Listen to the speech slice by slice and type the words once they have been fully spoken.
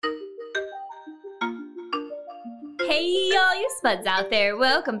Hey, all you spuds out there.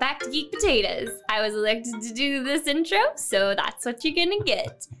 Welcome back to Geek Potatoes. I was elected to do this intro, so that's what you're gonna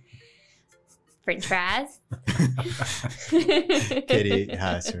get. French fries. Katie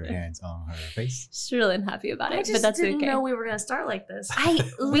has her hands on her face. She's really unhappy about it, I just but that's didn't okay. know we were going to start like this. I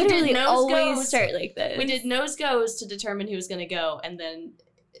did literally nose always goes. start like this. We did nose goes to determine who was going to go, and then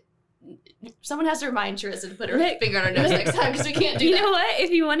someone has to remind Charissa to put her finger on her nose next time because we can't do You that. know what? If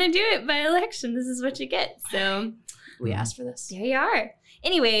you want to do it by election, this is what you get. So We asked for this. there you are.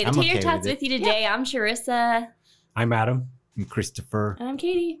 Anyway, the I'm Tater okay Tots with with you today. I'm Charissa. I'm Adam. And Christopher. And I'm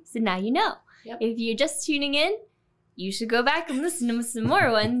Katie. So now you know. Yep. If you're just tuning in, you should go back and listen to some more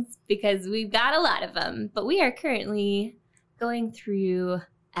ones because we've got a lot of them. But we are currently going through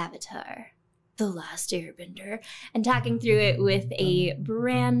Avatar, The Last Airbender, and talking through it with a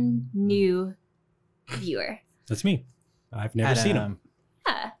brand new viewer. That's me. I've never seen him.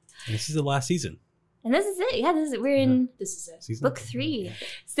 Yeah. This is the last season. And this is it. Yeah, this is it. We're in This is it. Season book 3.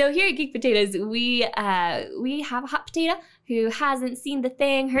 So here at Geek Potatoes, we have a hot potato who hasn't seen the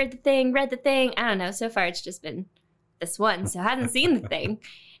thing, heard the thing, read the thing. I don't know. So far, it's just been this one, so hasn't seen the thing.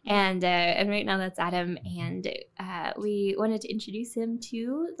 And right now that's Adam, and we wanted to introduce him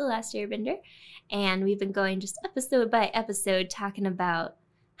to The Last Airbender. And we've been going just episode by episode talking about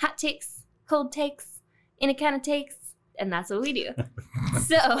hot takes, cold takes, any kind of takes, and that's what we do.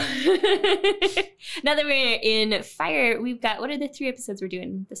 So now that we're in Fire, we've got, what are the 3 episodes we're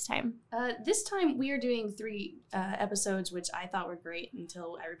doing this time? This time we are doing 3 episodes, which I thought were great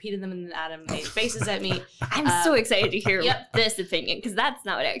until I repeated them and then Adam made faces at me. I'm so excited to hear Yep. this opinion because that's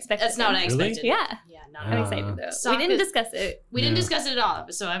not what I expected. That's not what I Really? expected. Yeah, Yeah, I'm not excited though. Sokka- We didn't discuss it. We didn't Yeah. discuss it at all,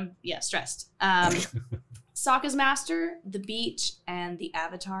 so I'm stressed. Sokka's Master, The Beach, and The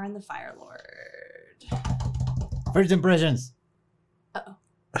Avatar and the Fire Lord. First impressions. Uh-oh.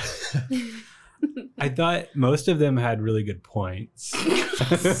 I thought most of them had really good points.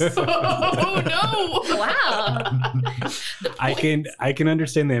 Oh no! Wow. I can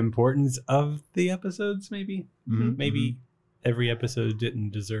understand the importance of the episodes. Maybe Mhm. maybe every episode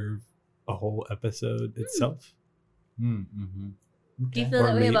didn't deserve a whole episode itself. Mm-hmm. Do you Okay. feel Or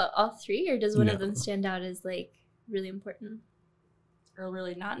that way maybe- about all 3, or does one of No. them stand out as like really important? Or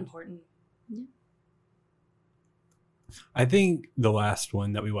really not important. I think the last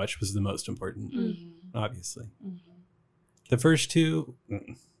one that we watched was the most important. Mm-hmm. Obviously, the first 2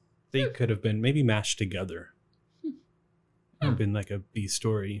 they could have been maybe mashed together. Have been like a B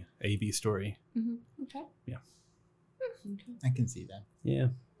story. Okay. Yeah. Okay. I can see that. Yeah,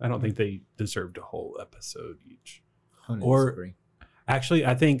 I don't think they deserved a whole episode each. Totally Or- disagree. Actually,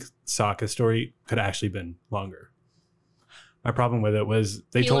 I think Sokka's story could have actually been longer. My problem with it was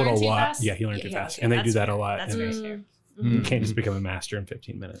they He told a learned too lot. fast? Yeah, he learned too Yeah, fast, okay, and they do that's that fair. a lot. That's and very Mm. fair. you can't Mhm. just become a master in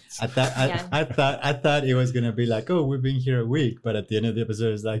 15 minutes. I thought Yeah. I thought it was gonna be like, oh, we've been here a week, but at the end of the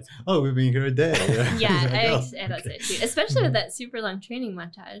episode, it's like, oh, we've been here a day. Yeah, Like, oh, I thought so too. Especially with that super long training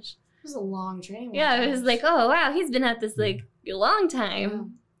montage. It was a long training. Yeah, it was like, oh wow, he's been at this like a long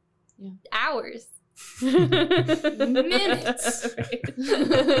time. Yeah. Hours. Minutes.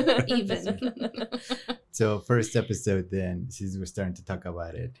 Even. So first episode, then, since we're starting to talk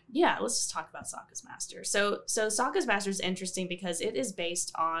about it. Yeah, let's just talk about Sokka's Master. So Sokka's Master is interesting because it is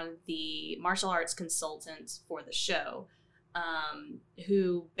based on the martial arts consultant for the show,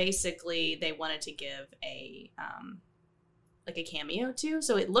 who basically they wanted to give a like a cameo to.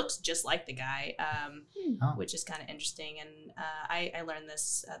 So it looks just like the guy, Oh. which is kind of interesting. And I learned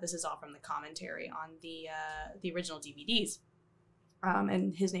this. This is all from the commentary on the original DVDs.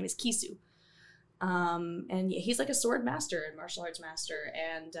 And his name is Kisu. And he's like a sword master and martial arts master.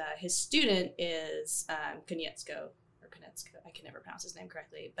 And his student is Konietzko. I can never pronounce his name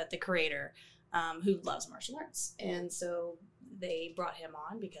correctly, but the creator who loves martial arts. And so they brought him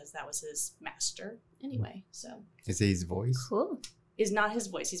on because that was his master anyway. So Is it his voice? Cool. is not his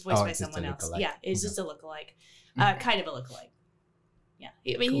voice. He's voiced Oh, by it's just someone a else. lookalike. Yeah, it's Okay. just a lookalike. Kind of a lookalike. Yeah.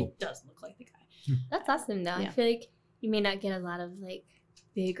 I mean, he Cool. does look like the guy. That's awesome though. I Yeah. feel like you may not get a lot of like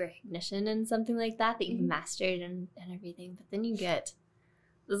big recognition and something like that you've Mhm. mastered and everything, but then you get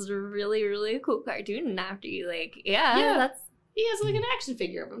this really, really cool cartoon after you like, Yeah. that's He has like an action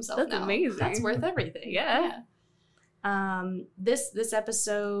figure of himself. That's now. amazing. That's worth everything. Yeah. This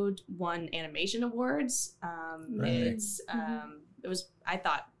episode won animation awards. Right. It was, I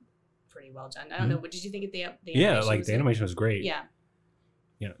thought, pretty well done. I don't know. What did you think of the Yeah, animation? like Was the it- animation was great. Yeah.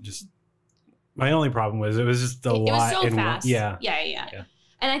 You know, just my only problem was it was just a It lot. was so in fast. One, yeah. Yeah.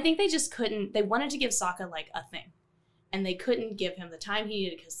 And I think they just couldn't. They wanted to give Sokka like a thing, and they couldn't give him the time he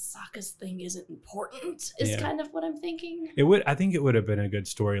needed because Sokka's thing isn't important. Is Yeah. kind of what I'm thinking. It would. I think it would have been a good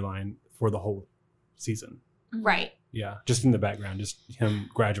storyline for the whole season. Right. Yeah, just in the background, just him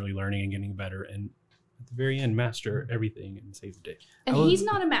gradually learning and getting better, and at the very end, master everything and save the day. And Oh. he's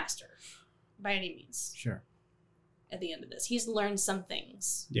not a master by any means. Sure. At the end of this, he's learned some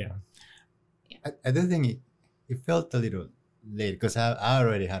things. Yeah, I do think it felt a little late because I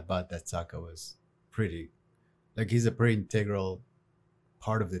already had thought that Sokka was pretty, like he's a pretty integral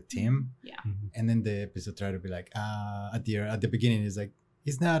part of the team. And then the episode tried to be like, at the beginning, it's like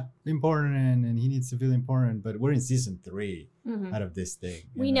he's not important and he needs to feel important. But we're in season 3 Mhm. out of this thing.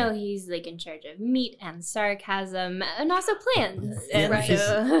 We and, know he's like in charge of meat and sarcasm and also plans. Yeah, and Right. he's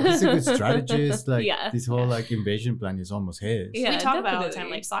a good strategist. Like Yeah. this whole like invasion plan is almost his. Yeah, we talk about it all the time.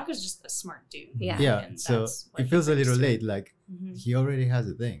 definitely. Like Sokka's just a smart dude. Yeah. Yeah, And so that's what it he feels a brings little to it. late. Like Mhm. he already has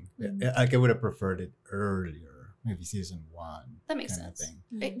a thing. Mhm. Like I would have preferred it earlier, maybe season 1. That makes kind of sense. thing.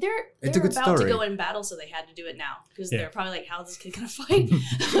 Mhm. They're It's a good about story. to go in battle, so they had to do it now because Yeah. they're probably like, "How's this kid gonna fight?"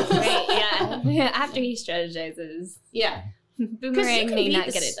 Right, yeah. After he strategizes, yeah. Because you Boomerang can may be not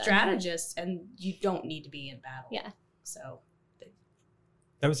the get it done. strategist, and you don't need to be in battle. Yeah. So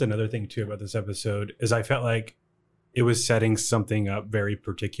that was another thing too about this episode is I felt like it was setting something up very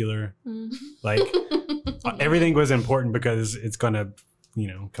particular. Mhm. Like everything was important because it's gonna,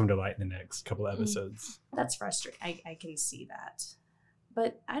 come to light in the next couple of episodes. that's frustrating. I can see that,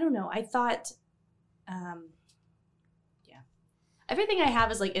 but I don't know. I thought, everything I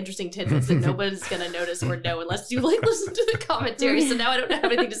have is like interesting tidbits that nobody's gonna notice or know unless you like listen to the commentary. So now I don't have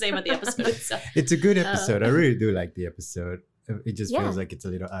anything to say about the episode itself. It's a good episode. I really do like the episode. It just Yeah. feels like it's a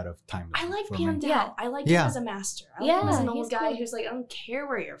little out of time. I like for Pam me. Dow. Yeah. I like Yeah. him as a master. I like him as an Yeah, old he's guy cool. who's like, I don't care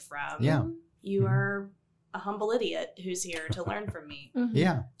where you're from. Yeah. You Mhm. are a humble idiot who's here to learn from me. Mhm.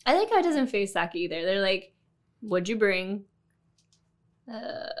 Yeah. I like how it doesn't face Saki either. They're like, "What'd you bring?"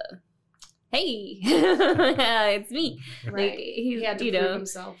 Hey, it's me. Like he's, he had to you prove know,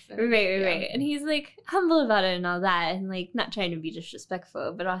 himself. and- right, yeah. right. And he's like humble about it and all that, and like not trying to be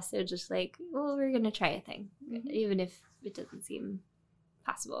disrespectful, but also just like, well, we're gonna try a thing, Mhm. even if it doesn't seem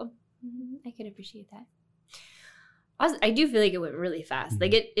possible. I can appreciate that. Also, I do feel like it went really fast.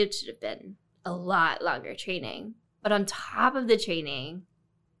 Like it should have been a lot longer training, but on top of the training,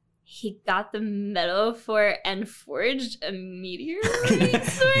 he got the metaphor and forged a meteorite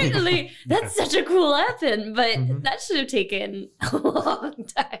sword. Like that's such a cool weapon, but Mhm. that should have taken a long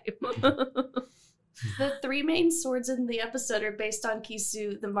time. The 3 main swords in the episode are based on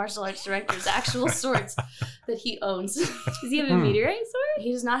Kisu, the martial arts director's actual swords that he owns. Does he have a meteorite sword?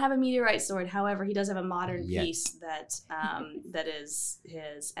 He does not have a meteorite sword. However, he does have a modern Yet. piece that is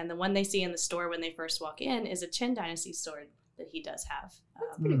his. And the one they see in the store when they first walk in is a Qin Dynasty sword that he does have.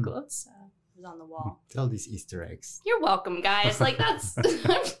 That's pretty Hmm. cool. It's on the wall. All these Easter eggs. You're welcome, guys. Like that's.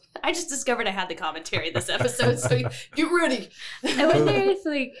 I just discovered I had the commentary this episode, so get ready. I wonder if,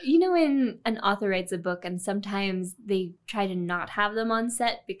 like, when an author writes a book and sometimes they try to not have them on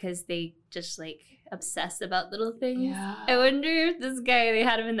set because they just, like, obsess about little things. Yeah. I wonder if this guy, they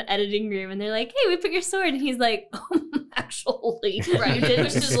had him in the editing room and they're like, hey, we put your sword. And he's like, oh, actually. Right, you did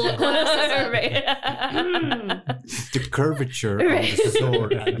pushed his little glasses up. Right. Mm. The curvature Right. of the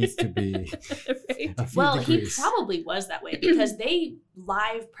sword needs to be Right. a few Well, degrees. he probably was that way because they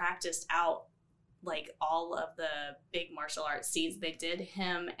live practiced out like all of the big martial arts scenes. They did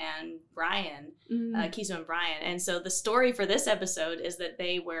him and Brian, Kisu and Brian. And so the story for this episode is that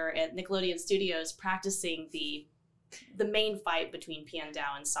they were at Nickelodeon Studios practicing the main fight between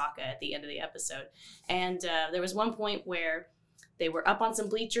Piandao and Sokka at the end of the episode. And there was one point where they were up on some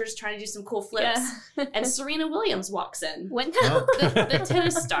bleachers trying to do some cool flips. Yeah. And Serena Williams walks in. When Oh. The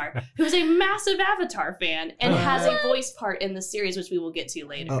tennis star, who's a massive Avatar fan and has a voice part in the series, which we will get to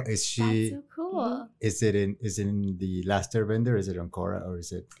later. Oh, is That's she? so cool. Is it in the Last Airbender? Is it on Korra or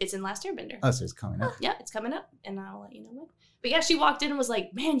is it? It's in Last Airbender. Oh, so it's coming up. Yeah, it's coming up, and I'll let you know when. But yeah, she walked in and was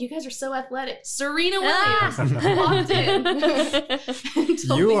like, "Man, you guys are so athletic." Serena Ah! Williams walked in. and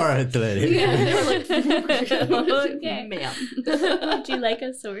told You me- are athletic. Yeah, they were like, Okay. "Ma'am, Would you like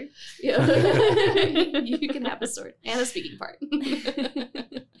a sword? yeah. you can have a sword and a speaking part."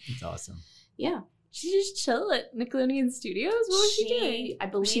 It's awesome. Yeah, She just chill at Nickelodeon Studios? What was she doing? I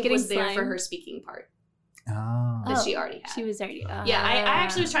believe, she getting was there for slime? her speaking part Oh. that Oh. she already had. She was already. Yeah, I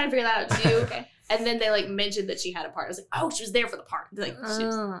actually was trying to figure that out too. Okay. And then they like mentioned that she had a part. I was like, "Oh, she was there for the part." Like, she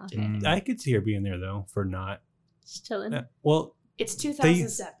was, Oh, okay. Mm. I could see her being there though for not. Just chilling. Well, it's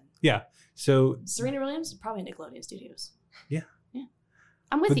 2007. so Serena Williams, probably Nickelodeon Studios. Yeah. Yeah.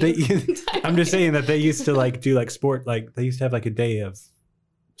 I'm with But you. I'm just saying that they used to like do like sport, like they used to have like a day of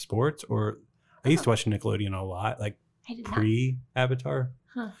sports. Or I used to watch Nickelodeon a lot, like I did not. pre Avatar,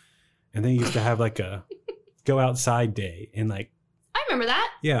 Huh. and they used to have like a go outside day and like I remember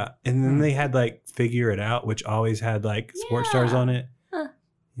that. Yeah, and then they had like Figure It Out, which always had like sports stars on it.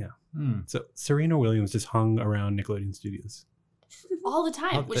 So Serena Williams just hung around Nickelodeon Studios. All the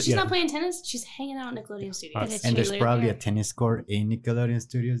time. When she's yeah. not playing tennis, she's hanging out at Nickelodeon Studios. And there's probably a tennis court in Nickelodeon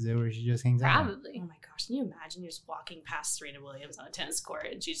Studios there where she just hangs out. Probably. Oh my gosh, can you imagine you're just walking past Serena Williams on a tennis court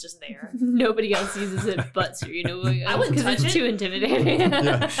and she's just there? Nobody else uses it but Serena Williams. I wouldn't because touch it's it. too intimidating.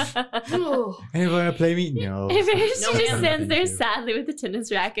 Oh. Hey, you want to play me? No. She No, just ma'am. stands there Thank you. sadly with a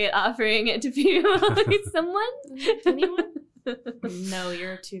tennis racket, offering it to people. Like, someone? Anyone? No,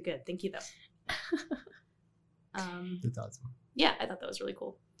 you're too good. Thank you, though. That's awesome. Yeah, I thought that was really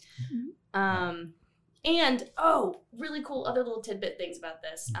cool. Mm-hmm. And really cool other little tidbit things about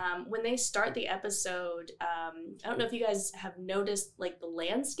this. When they start the episode, I don't know if you guys have noticed like the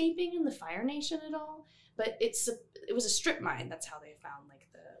landscaping in the Fire Nation at all, but it was a strip mine. That's how they found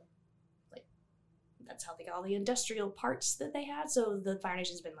that's how they got all the industrial parts that they had. So the Fire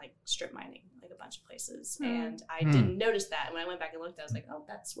Nation's been like strip mining like a bunch of places, and I didn't notice that. When I went back and looked, I was like, oh,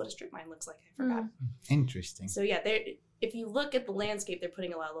 that's what a strip mine looks like. I forgot. Interesting. So yeah, if you look at the landscape, they're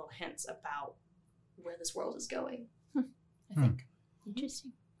putting a lot of little hints about where this world is going. I think.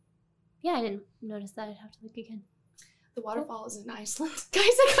 Interesting. Yeah, I didn't notice that. I'd have to look again. The waterfall is in Iceland. Guys,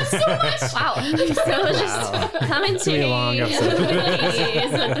 I got so much. Wow. So just commentary. It's gonna be a long episode.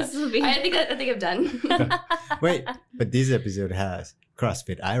 is what this will be. I think I'm done. Wait, but this episode has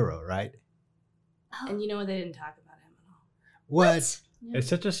CrossFit Iroh, right? And you know what? They didn't talk about him at all. What? It's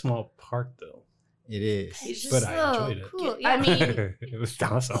such a small part, though. It is. He's just But I enjoyed it. Cool. I mean, It was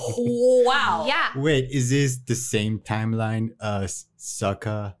awesome. wow. Yeah. Wait, is this the same timeline as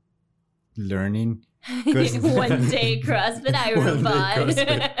Sokka learning? 'Cause- One day CrossFit One Iron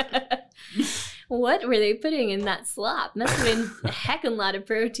day Bod. What were they putting in that slop? Must have been a heckin' lot of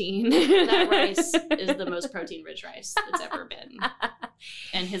protein. That rice is the most protein-rich rice that's ever been.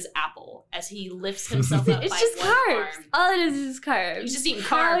 And his apple, as he lifts himself up It's by just one carbs. arm. All it is carbs. He's just eating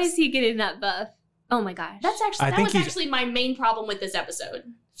How carbs. is he getting that buff? Oh my gosh. That's actually I that think was he's- actually my main problem with this episode.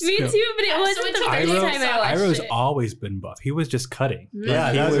 Me too, but it So wasn't it the took first me time I watched Iroh's it. always been buff. He was just cutting.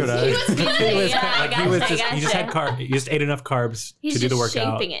 Yeah, He that's was- what I He was cutting. He was, Yeah, like, I he was gotcha, just, he just had gotcha. he just ate enough carbs He's to do the just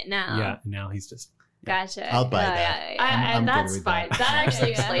workout. shaping it now. Yeah, and now he's just Gotcha. I'll buy Yeah, that. yeah, yeah. I'm good that's with fine. that. That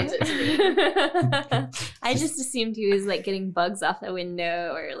actually explains it to me. I just assumed he was like getting bugs off the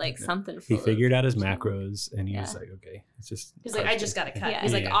window or like something. he full of- figured out his macros and he was Yeah. like, okay, it's just He's like, I just got to cut. Yeah.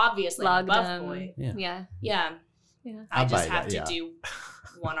 He's like, Yeah. obviously, I'm a Logged buff him. boy. Yeah. Yeah. Yeah. Yeah. I I'll just buy have that, to yeah. do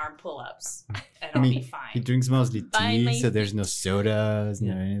one-arm pull-ups, and I I'll mean, be he fine. drinks mostly Find my tea, so there's no sodas,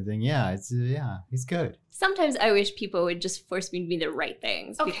 no Yeah. anything. Yeah, it's he's good. Sometimes I wish people would just force me to be the right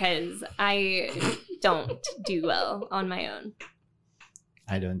things Okay. because I don't do well on my own.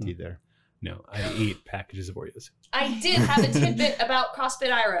 I don't either. no, I eat packages of Oreos. I did have a tidbit about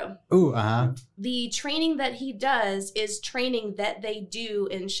CrossFit Iroh. Ooh, The training that he does is training that they do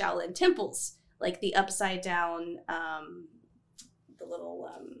in Shaolin temples, like the upside down, the little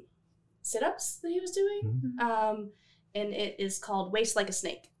sit-ups that he was doing. And it is called Waist Like a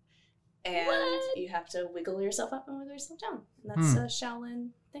Snake. And What? you have to wiggle yourself up and wiggle yourself down. And that's a Shaolin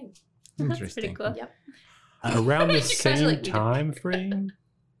thing. That's interesting. pretty cool. Yep. Around the You guys are same like, we did- time frame,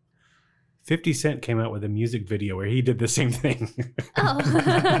 50 Cent came out with a music video where he did the same thing. Oh.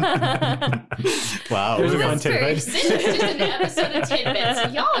 Wow. There's a Who's fun tidbit. first? This is just an episode of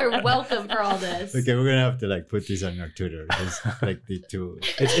tidbits. Y'all are welcome for all this. Okay, we're gonna have to like put this on our Twitter. It's like the two.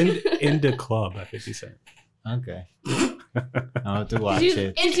 It's in the club by 50 Cent. Okay. I'll have to watch Did you,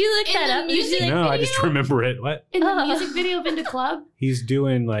 it. did you look In that the up? Did you, music like, No, I just video? remember it. What? In the Oh. music video of Into Club, He's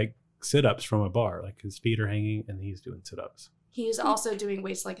doing like sit-ups from a bar, like his feet are hanging and he's doing sit-ups. he is also doing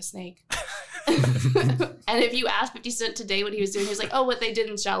Waist Like a Snake. And if you asked 50 Cent today what he was doing, he was like, oh, what they did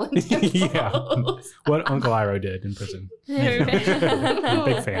in Shaolin Yeah. temples. What Uncle Iroh did in prison. Oh,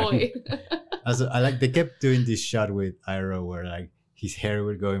 Big fan. boy. Also, I like they kept doing this shot with Iroh where like his hair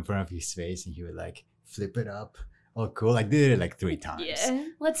would go in front of his face and he would like flip it up. Oh, cool! Like they did it like 3 times. Yeah.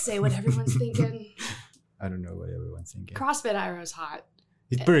 Let's say what everyone's thinking. I don't know what everyone's thinking. CrossFit Iroh's hot.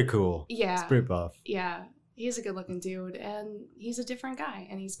 He's pretty cool. Yeah. It's pretty buff. Yeah. He's a good looking dude and he's a different guy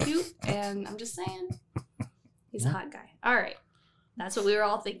and he's cute and I'm just saying he's a Yeah. hot guy. All right. That's what we were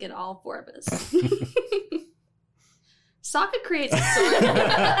all thinking, all 4 of us. Sokka creates a sword.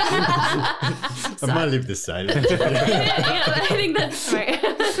 I'm gonna leave this silent. Yeah, I think that's smart.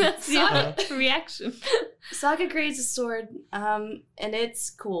 That's the reaction. Sokka creates a sword, and it's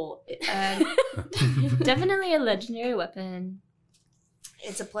cool. Definitely a legendary weapon.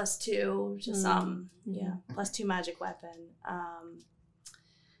 It's a +2 to some, yeah, +2 magic weapon.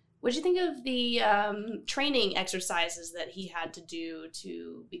 What'd you think of the training exercises that he had to do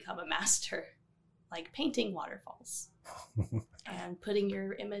to become a master? Like painting waterfalls and putting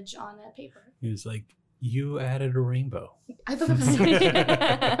your image on a paper. He was like, you added a rainbow. I thought that was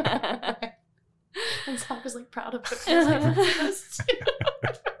and Zach was like proud of it.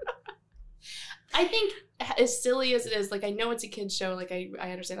 I think as silly as it is, like I know it's a kid's show, like I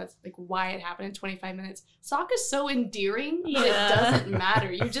understand that's like why it happened in 25 minutes. Sokka's so endearing that it doesn't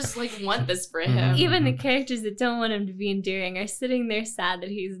matter. You just like want this for him. Even the characters that don't want him to be endearing are sitting there sad that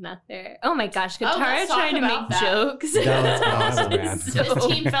he's not there. Oh my gosh, Katara let's talk trying to about make that. jokes. That was awesome, man. His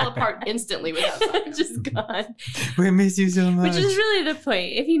team fell apart instantly without Sokka. Just gone. We miss you so much. Which is really the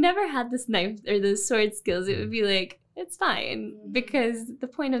point. If he never had this knife or those sword skills, it would be like, it's fine. Because the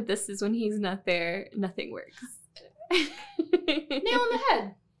point of this is when he's not there, nothing works. Nail on the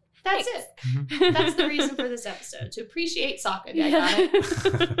head. That's it. That's the reason for this episode. To appreciate Sokka. I got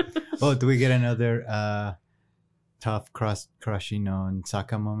it. Oh, do we get another tough crushing on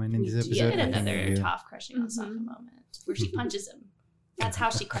Sokka moment in this episode? We did I think we another do. tough crushing on Sokka moment where she punches him. That's how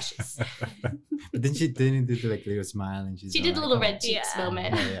she crushes. But then she didn't do like a little smile and she's She all did a like, little oh. red cheeks Yeah.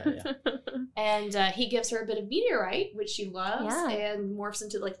 moment. Yeah. And he gives her a bit of meteorite, which she loves, Yeah. and morphs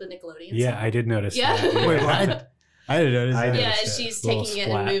into like the Nickelodeon Yeah, song. I did notice Yeah. that. Wait, what? I didn't notice I that. Yeah, noticed that. she's Little taking it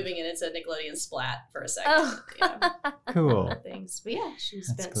splat. and moving, and it's a Nickelodeon splat for a second. Oh. Yeah, Cool. things. But yeah, she's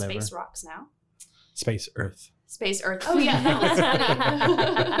That's been clever. Space Rocks now. Space Earth. Space Earth. Oh yeah, that was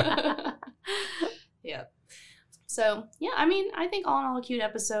funny. Yeah. So yeah, I mean, I think all in all a cute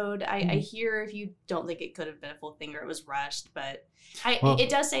episode. I hear if you don't think it could have been a full thing or it was rushed, but it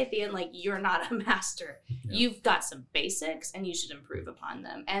does say at the end, like, you're not a master. Yeah. You've got some basics and you should improve upon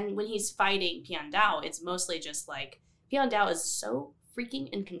them. And when he's fighting Pian Dao, it's mostly just like Pian Dao is so freaking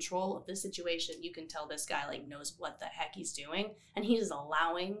in control of the situation. You can tell this guy like knows what the heck he's doing, and he's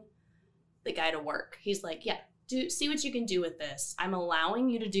allowing the guy to work. He's like, yeah, see what you can do with this. I'm allowing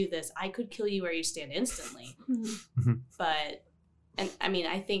you to do this. I could kill you where you stand instantly. But, and I mean,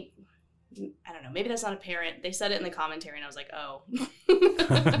 I think, I don't know, maybe that's not apparent. They said it in the commentary and I was like, oh.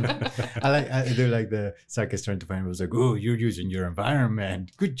 I do like the Sokka's trying to find. Was like, oh, you're using your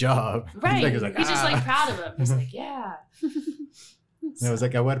environment. Good job. Right. Like, He's just like proud of him. He's like, yeah. And I was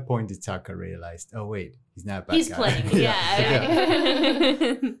like, at what point did Sokka realize? Oh wait, he's not a bad He's guy. playing.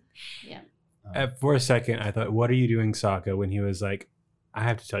 Yeah. For a second, I thought, what are you doing, Sokka? When he was like, I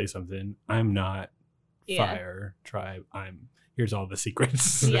have to tell you something. I'm not Yeah. Fire Tribe. Here's all the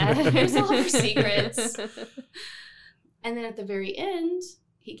secrets. Yeah. Here's all her secrets. And then at the very end,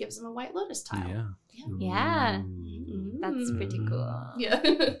 he gives him a White Lotus tile. Yeah. Yeah. Ooh. That's pretty cool. Yeah.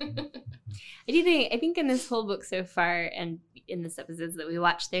 I think in this whole book so far and in this episodes that we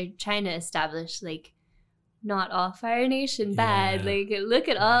watched, they're trying to establish like not all Fire Nation bad. Yeah. Like look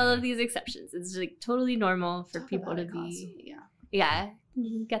at all of these exceptions. It's like totally normal for Talk people about to it be. constantly, yeah. Yeah.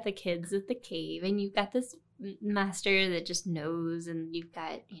 You've got the kids at the cave and you've got this master that just knows and you've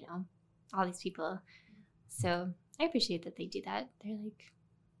got, all these people. So I appreciate that they do that. They're like,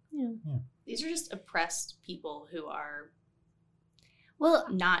 These are just oppressed people who are well,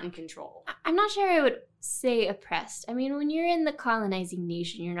 not in control. I'm not sure I would say oppressed. I mean, when you're in the colonizing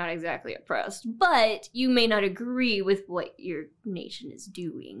nation, you're not exactly oppressed, but you may not agree with what your nation is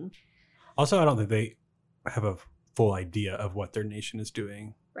doing. Also, I don't think they have a full idea of what their nation is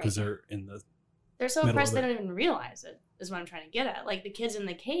doing Right. because they're in the. They're so Middle oppressed of they it. don't even realize it, is what I'm trying to get at. Like, the kids in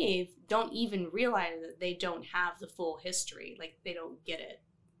the cave don't even realize that they don't have the full history. Like, they don't get it.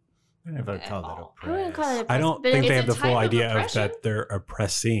 I never At call that all. I wouldn't call it oppressed. oppressed. I don't but think they it's have a the full type of idea of oppression. that they're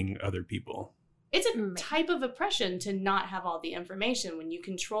oppressing other people. It's a Right. type of oppression to not have all the information. When you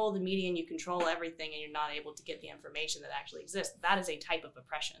control the media and you control everything and you're not able to get the information that actually exists, that is a type of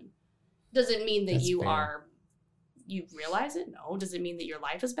oppression. Does it mean that That's you fair. realize it? No. Does it mean that your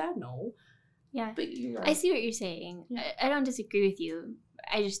life is bad? No. Yeah. But you are. I see what you're saying. Yeah. I don't disagree with you.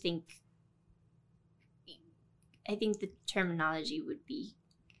 I just think the terminology would be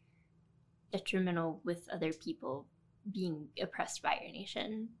detrimental with other people being oppressed by your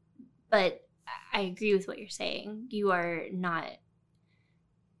nation. But I agree with what you're saying. You are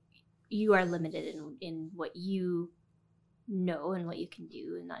limited in what you know and what you can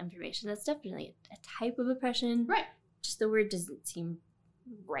do and that information. That's definitely a type of oppression. Right. Just the word doesn't seem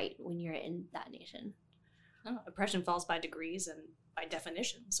right when you're in that nation. No, oppression falls by degrees and by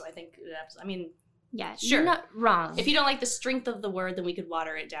definition. So I think, Yeah, Sure. you're not wrong. if you don't like the strength of the word, then we could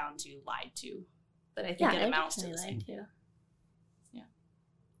water it down to lied to. But I think it I amounts to the definitely same. lied to.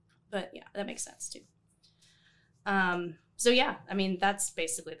 But yeah, that makes sense too. So yeah, that's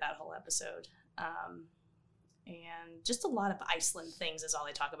basically that whole episode. and just a lot of Iceland things is all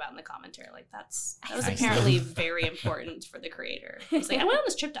they talk about in the commentary. Like that was Iceland. apparently very important for the creator. He's like, I went on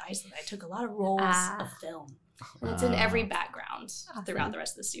this trip to Iceland. I took a lot of rolls of film. And it's in every background throughout the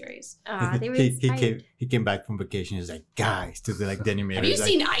rest of the series. They were he came back from vacation. He was like, guys, to the like Danny Have you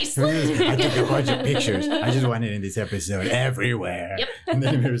seen Iceland? I took a bunch of pictures. I just want it in this episode everywhere. Yep. And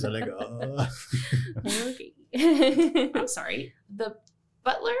then Mirrors are like, oh. Okay. I'm sorry. The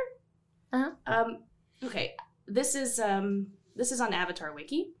butler? Uh-huh. Okay. This is on Avatar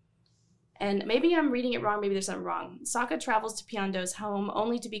Wiki. And maybe I'm reading it wrong. Maybe there's something wrong. Sokka travels to Pyeondo's home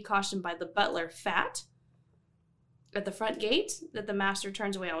only to be cautioned by the butler, Fat, at the front gate that the master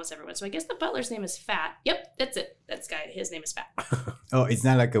turns away almost everyone. So I guess the butler's name is Fat. Yep, that's it. That's guy. His name is Fat. Oh, it's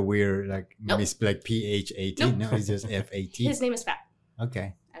not like a weird, like, Nope. like PHAT. Nope. No, it's just FAT. His name is Fat.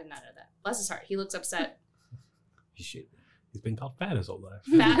 Okay. I did not know that. Bless his heart. He looks upset. He should. He's been called fat his whole life.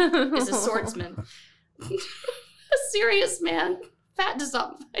 Fat is a swordsman. A serious man. Fat does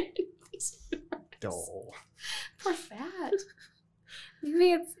not fight these Oh. Poor Fat.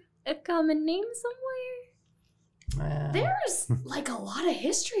 Maybe it's a common name somewhere. There's like a lot of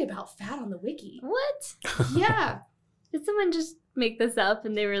history about Fat on the wiki. What? Yeah. Did someone just make this up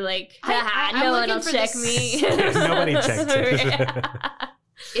and they were like, I'm no one looking will for check this- me? Nobody checked it.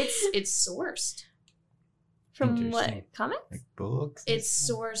 It's sourced. From what? Interesting. Comics? Like books? and It's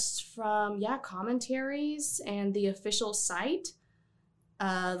stuff? sourced from commentaries and the official site.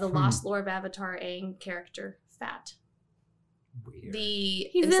 The Lost Lore of Avatar Aang character Fat. Weird. The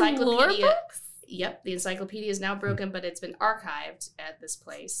He's in lore books? Yep, the encyclopedia is now broken, but it's been archived at this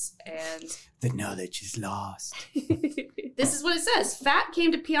place. And The knowledge is lost. this is what it says. Fat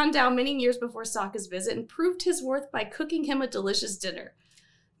came to Pyeongdao many years before Sokka's visit and proved his worth by cooking him a delicious dinner.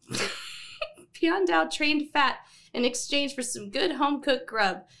 Pyeongdao trained Fat in exchange for some good home-cooked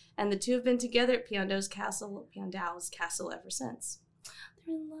grub, and the two have been together at Pyeongdao's castle ever since.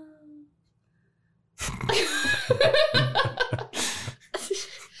 They're in love.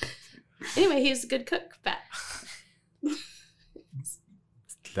 Anyway, he's a good cook, Fat.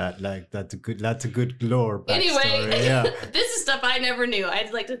 That's a good lore backstory. Anyway, Yeah. this is stuff I never knew.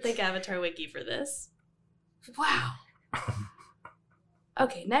 I'd like to thank Avatar Wiki for this. Wow.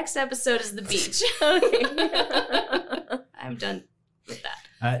 Okay, next episode is the beach. Okay. I'm done with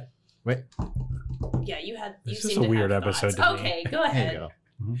that. Wait. Yeah, you This seem is a to weird have episode thoughts. to me. Okay, go There ahead. you go.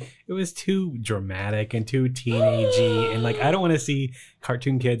 It was too dramatic and too teenagey, and like I don't want to see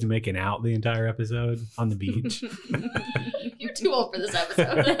cartoon kids making out the entire episode on the beach. You're too old for this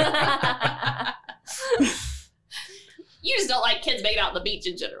episode. You just don't like kids making out on the beach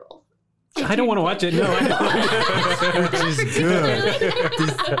in general. I don't want to watch it. No, I Which is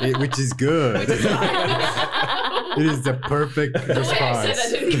good. Which is good. Which is fine. It is the perfect The way I said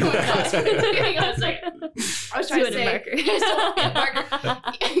response. that didn't come across. Hang on a second. I was trying to say, Marker. you still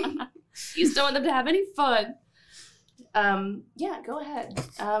want you still want them to have any fun. Yeah, go ahead.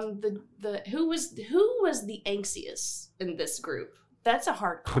 Who was the angstiest in this group? That's a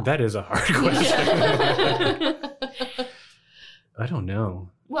hard call. That is a hard question. I don't know.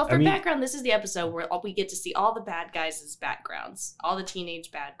 Well, for I mean- background, this is the episode where we get to see all the bad guys' backgrounds, all the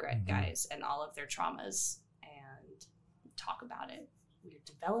teenage bad guys, and all of their traumas, and talk about it. We're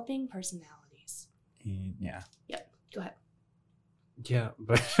developing personalities. Yeah. Go ahead. Yeah,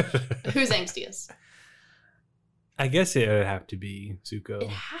 but Who's angstiest? I guess it would have to be Zuko, It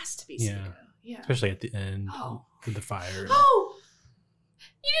has to be Yeah. Zuko. Yeah. especially at the end Oh. with the fire. Oh!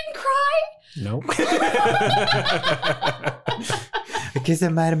 You didn't cry? Nope. Because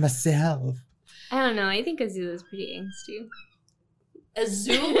I'm mad at myself. I don't know. I think Azula's pretty angsty.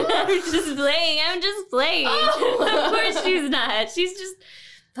 Azula? I'm just playing. Oh. Of course she's not. She's just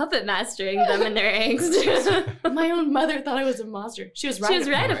puppet mastering them in their angst. My own mother thought I was a monster. She was right. She was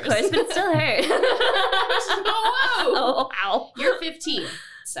right, of course, but it still hurt. Oh, Oh, wow. You're 15,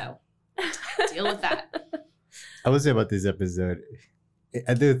 so deal with that. I would say about this episode,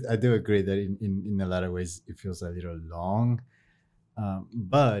 I do agree that in a lot of ways it feels a little long,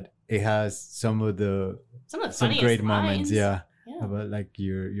 but it has some Some great moments. Yeah, Yeah. about like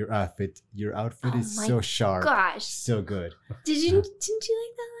your outfit. Your outfit Oh is my so sharp, Gosh. so good. Didn't you like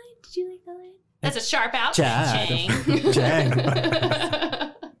that line? Did you like that line? That's a sharp out. Chad. Chang. Chang.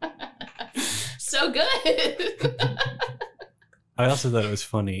 So good. I also thought it was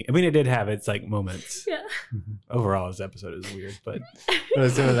funny. I mean, it did have its like moments. Yeah. Overall, this episode is weird, but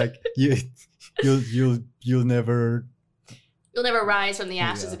So like you'll never. You'll never rise from the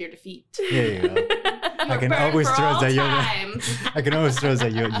ashes Yeah. of your defeat. There you go. You're can burned always for trust all that you'll- time. I can always trust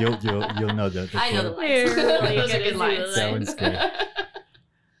that you'll know that. I know the quote. lines. They're really Those are good good lines. Azula That one's good.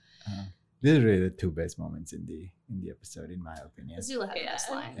 These are really the two best moments in the episode, in my opinion. Azula had the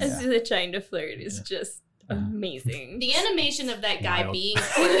best line. Yeah. Azula trying to flirt is just amazing. The animation of that guy Wild. being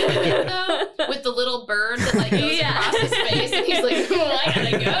flirted though, with the little bird that like goes across his face, and he's like, "Oh, I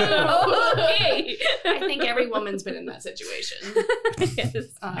gotta go." Okay. I think every woman's been in that situation. Yes.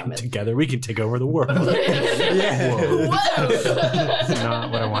 And- Together we can take over the world. Yeah. Whoa! That's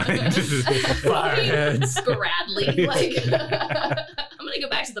not what I wanted. Fireheads. Bradley, like, I'm gonna go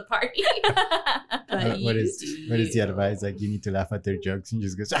back to the party. But What you is the advice? Like, you need to laugh at their jokes and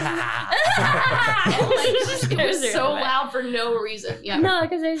just goes, ah! Like, it Scares was her so away. loud for no reason. Yeah. No,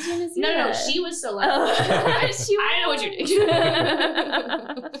 because I was trying to see No, that. she was so loud. Oh. I know what you're doing.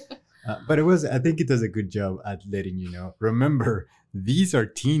 But I think it does a good job at letting you know, remember, these are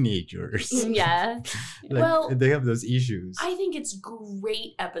teenagers. Yeah. Like, Well, they have those issues. I think it's a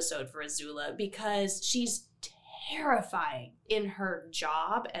great episode for Azula because she's terrifying in her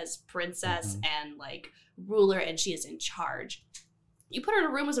job as princess and like ruler, and she is in charge. You put her in a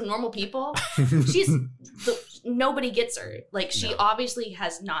room with some normal people, nobody gets her. Like, she No. obviously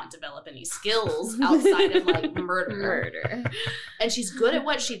has not developed any skills outside of like murder. And she's good at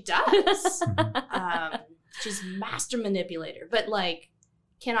what she does. She's master manipulator, but like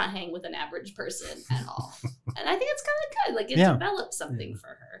cannot hang with an average person at all. And I think it's kind of good. Like, it Yeah. developed something for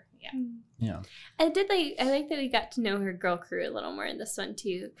her. Yeah. Yeah. I like that we got to know her girl crew a little more in this one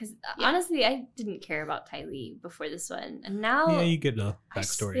too. Because Yeah. honestly, I didn't care about Ty Lee before this one, and now Yeah, you get a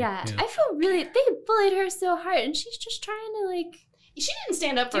backstory. I feel really they bullied her so hard, and she's just trying to like. She didn't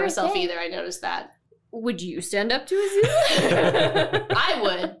stand up for Do her herself thing. either. I noticed that. Would you stand up to Azula? I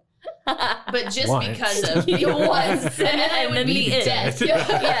would, but just Once. because of Once, and then I would be the end. dead.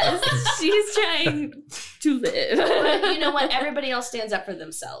 Yes, she's trying to live. But you know what? Everybody else stands up for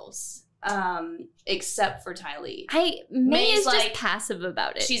themselves, except for Ty Lee. May May's is like- just passive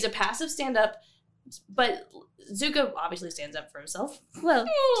about it. She's a passive stand-up, but Zuko obviously stands up for himself. well,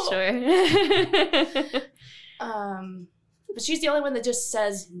 sure. But she's the only one that just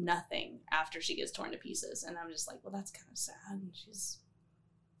says nothing after she gets torn to pieces, and I'm just like, well, that's kind of sad. And she's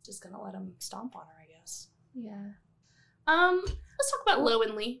just gonna let him stomp on her, I guess. Yeah. Let's talk about Lo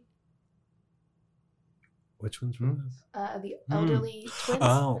and Lee, Which one's from this? the elderly twins.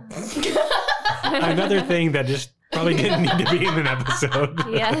 Oh. Another thing that just probably didn't need to be in an episode.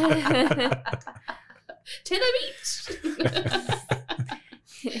 Yeah. To the beach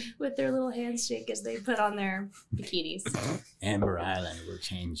with their little handshake as they put on their bikinis. Amber Island will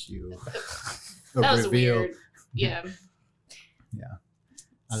change you. That was Reveal. weird. Yeah.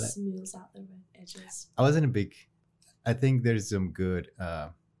 I like- Smooths out the edges. I wasn't a big. I think there's some good.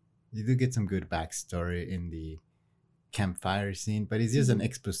 You do get some good backstory in the campfire scene, but it's just an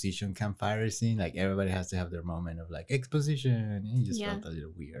exposition campfire scene. Like, everybody has to have their moment of like exposition, and it just Yeah. felt a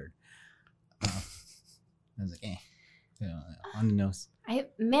little weird. I was like, on the nose.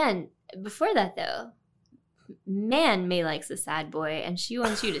 Before that though, May likes a sad boy, and she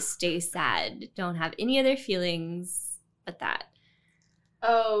wants you to stay sad. Don't have any other feelings but that.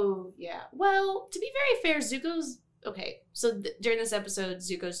 Oh, yeah. Well, to be very fair, Zuko's... Okay, so during this episode,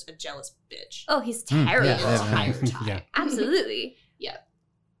 Zuko's a jealous bitch. Oh, he's Mm, terrible. yeah, yeah, Entire time. Yeah. Absolutely. Yeah.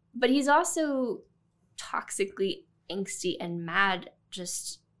 But he's also toxically angsty and mad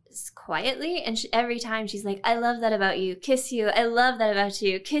just quietly. And every time she's like, I love that about you. Kiss you. I love that about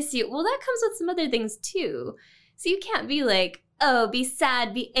you. Kiss you. Well, that comes with some other things too. So you can't be like, oh, be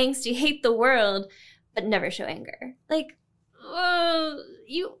sad, be angsty, hate the world, but never show anger. Like,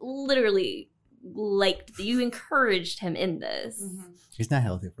 you literally you encouraged him in this. Mm-hmm. It's not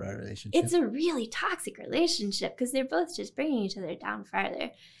healthy for our relationship. It's a really toxic relationship because they're both just bringing each other down farther.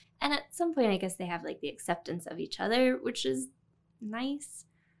 And at some point, I guess they have like the acceptance of each other, which is nice,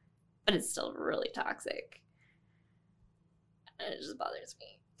 but it's still really toxic. And it just bothers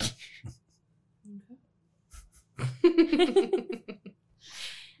me.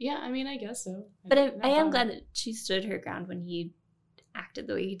 Yeah, I mean, I guess so. But I am glad that she stood her ground when he acted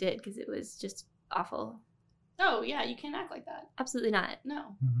the way he did, because it was just awful. Oh, yeah, you can't act like that. Absolutely not.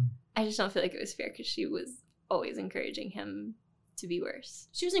 No. Mhm. I just don't feel like it was fair because she was always encouraging him to be worse.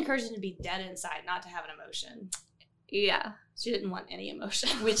 She was encouraging him to be dead inside, not to have an emotion. Yeah. She didn't want any emotion.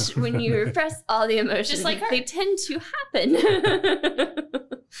 Which, when you repress all the emotions, Just like her. they tend to happen.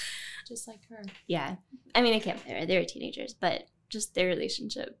 Just like her. Yeah. I mean, I can't blame her. They were teenagers, but just their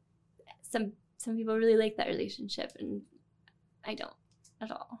relationship. Some people really like that relationship, and I don't at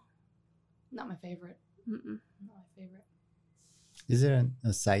all. Not my favorite. Mm-mm. Not my favorite. Is there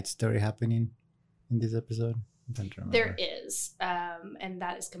a side story happening in this episode Don't remember. There is, and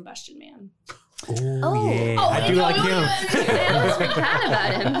that is Combustion Man. Oh. yeah. Oh, I do like him. I almost forgot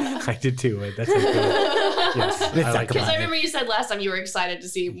about him. I did too. Wait, that's so good. Yes, I like Because I him. remember you said last time you were excited to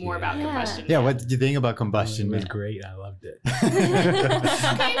see more about Yeah. Combustion Yeah, Man. what did you think about It Combustion was Man? great. I loved it.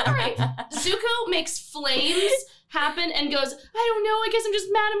 Okay, all right. Zuko makes flames happen and goes, I don't know, I guess I'm just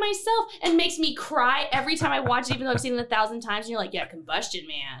mad at myself, and makes me cry every time I watch it, even though I've seen it 1,000 times. And you're like, yeah, Combustion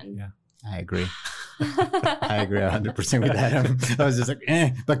Man. Yeah. I agree. I agree 100% with that. I was just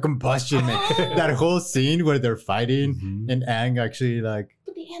like, but Combustion Man. That whole scene where they're fighting Mhm. and Aang actually like,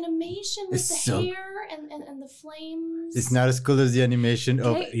 But the animation with It's the so- hair and the flames. it's not as cool as the animation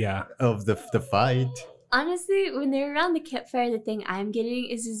of Okay. Yeah. the fight. Honestly, when they're around the campfire, the thing I'm getting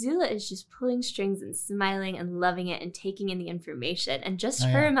is Azula is just pulling strings and smiling and loving it and taking in the information. And just Oh,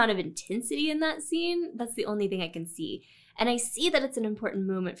 her yeah. amount of intensity in that scene, that's the only thing I can see. And I see that it's an important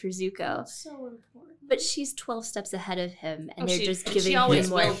moment for Zuko. So important. But she's 12 steps ahead of him, and Oh, they're she- just she giving always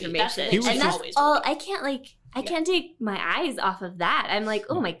him more will be. That's the information. thing, And she that's always will all. be. I can't take my eyes off of that. I'm like,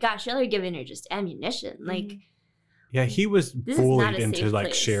 oh my gosh, y'all are giving her just ammunition. Like, Yeah, he was This is not bullied a into safe like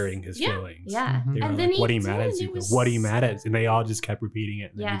place. sharing his Yeah. feelings. yeah, Mhm. They were And then like, he what are you mad at, did, it Zuko? was What are you mad at? sad. And they all just kept repeating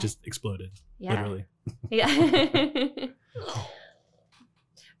it. And then Yeah. he just exploded. yeah, Literally. yeah.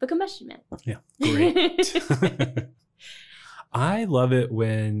 But Combustion Man. Yeah. Great. I love it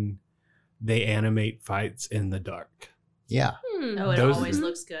when they animate fights in the dark. Yeah. Oh, it Those- always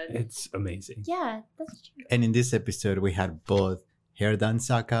looks good. It's amazing. Yeah, that's true. And in this episode, we had both Herdan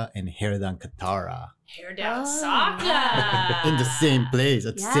Sokka and Herdan Katara Hair down, Oh, Sokka. yeah. in the same place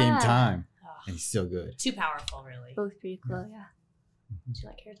at the same Yeah. time. Oh, And he's so good. too powerful, really. Both pretty cool, yeah. Do you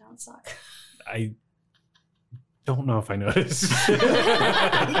like hair down, Sokka? I don't know if I noticed.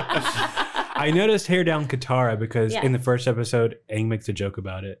 I noticed hair down Katara because Yeah. in the first episode, Aang makes a joke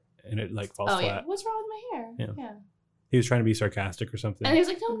about it and it like falls Oh, flat. yeah. What's wrong with my hair? Yeah. He was trying to be sarcastic or something. And he was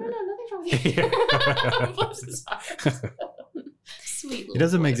like, no, nothing's wrong with your hair. Bless his heart. Sweet little It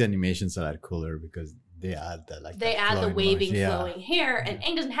doesn't boy. make the animations a lot cooler because they add the like They that add the flowing waving, motion. Yeah. flowing hair, and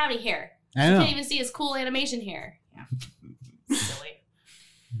Aang doesn't have any hair. I You know. can't even see his cool animation hair. Yeah. Silly.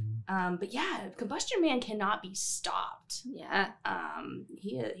 But yeah, Combustion Man cannot be stopped. Yeah.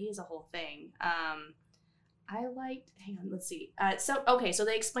 He is a whole thing. I liked. Hang on, let's see. So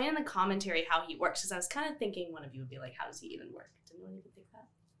they explain in the commentary how he works. Because I was kind of thinking one of you would be like, "How does he even work?" Did anyone even think that?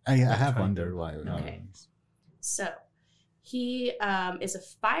 I have Kind wondered of. why. Okay. So he is a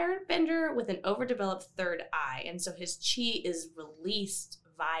firebender with an overdeveloped third eye, and so his chi is released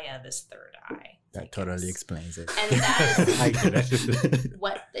via this third eye. I That totally guess. explains it. And that is I get it.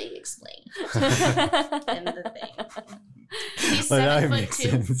 what they explain in the thing. He's Well, that 7'2". makes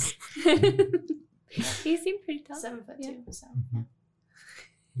sense. He seemed pretty tall. 7'2". Yeah. So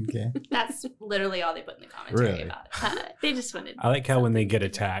Okay. that's literally all they put in the commentary Really? about it. They just wanted. I like how when they get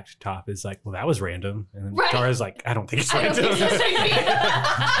attacked, Toph is like, well, that was random. And then Right. Katara's like, I don't think it's I don't random. think it's random.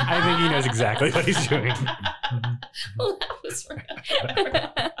 I think he knows exactly what he's doing. Well, that was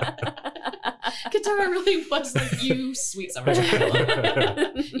random. Katara really was like, you sweet summer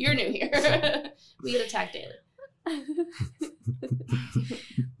child. You're new here. We get attacked daily.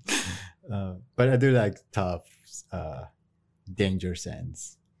 But I do like Toph's danger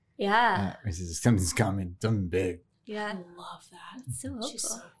sense. Yeah. Something's coming, something big. I Yeah. love that. It's so She's hopeful.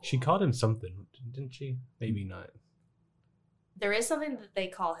 so cool. She called him something, didn't she? Maybe not. There is something that they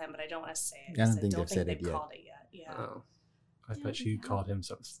call him, but I don't want to say it. I don't 'cause think they've said they've it yet. called it yet. Yeah. Oh. I Yeah, thought she yeah. called him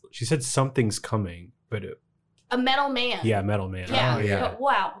something. She said something's coming, but A metal man. yeah, Metal Man. Yeah. Oh, yeah. But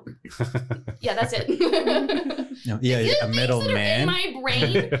wow. Yeah, that's it. No, yeah, The a metal things that man. are in my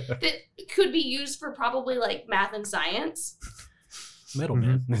brain that could be used for probably like math and science. Metal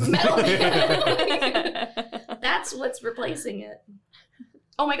Man. Metal Man. That's what's replacing it.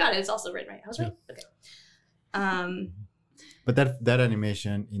 Oh my god, it's also written right. I was right. Okay. But that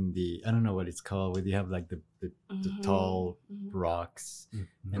animation in the, I don't know what it's called, where you have like the Mhm. tall Mhm. rocks Mhm.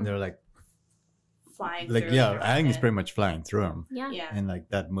 and they're like Flying. like through yeah, and I think it's around pretty much flying through them Yeah. it. Yeah. and like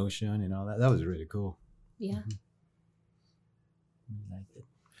that motion and all that. That was really cool. Yeah. I liked it.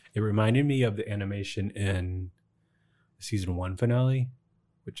 It reminded me of the animation in the season 1 finale,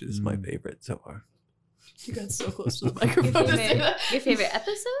 which is my Mm. favorite so far. You got so close to the Your microphone to say favorite, that. your favorite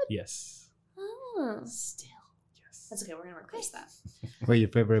episode? Yes. Oh. Still. Yes. That's okay. We're gonna replace that. Wait, your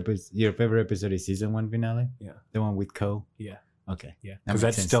favorite episode is season 1 finale? Yeah. The one with Ko? Yeah. Okay. Yeah. That Because makes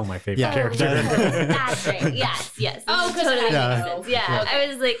that's sense. still my favorite Yeah. character. That's right. Yes, yes. Oh, This 'cause totally it makes has- sense. Yeah. Yeah. Okay. I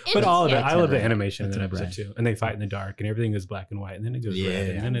was like, But all of it, yeah. I love the animation in That's that a episode brand. too. And they fight in the dark, and everything goes black and white, and then it goes red,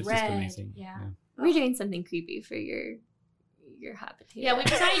 Yeah. and then it's just Red, amazing. yeah. We're doing something creepy for your hot potato. Yeah, we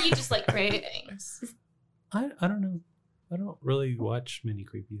decided you just like create things. I don't know. I don't really watch many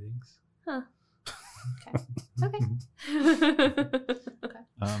creepy things. Huh. Okay.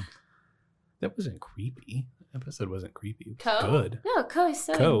 That wasn't creepy. The episode wasn't creepy. It was Ko? good. No, Ko is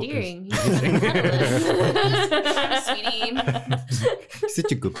so Ko is endearing. Sweetie.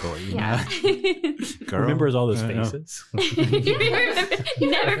 Such a good boy. You Yeah. know? Remembers all those I know. faces. You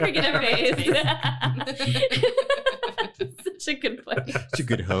never forget a face. Such a good point. Such a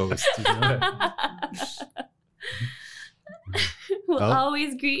good host. You know? We'll Oh.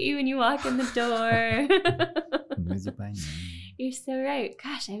 always greet you when you walk in the door. Knows you by name. You're so right.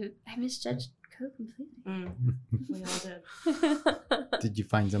 Gosh, I misjudged Ko completely. We all did. Did you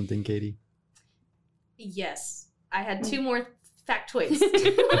find something, Katie? Yes. I had 2 more factoids.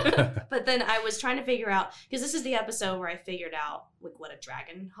 But then I was trying to figure out, because this is the episode where I figured out like what a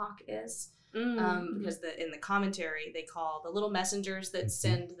dragon hawk is. Because in the commentary they call the little messengers that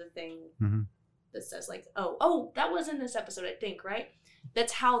send the thing Mhm. that says like, oh, that was in this episode, I think, right?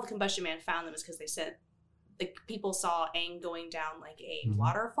 That's how the Combustion Man found them, is because they said the people saw Aang going down like a Mhm.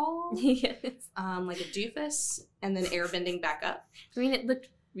 waterfall, Yes. like a doofus, and then airbending back up. I mean, it looked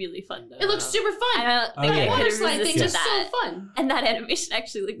really fun though. It looks super fun. I don't Oh, think yeah. I could Water have slide thing resisted is that. so fun. And that animation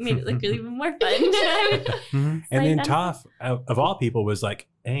actually made it look really even more fun. Mhm. And then Slide Toph, of all people, was like,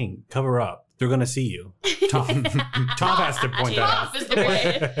 Aang, cover up. They're going to see you. Toph. Toph has to point that Toph out. is the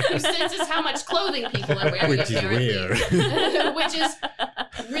one who senses how much clothing people are wearing, Which is apparently. weird. Which is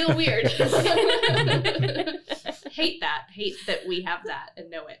real weird. Hate that we have that and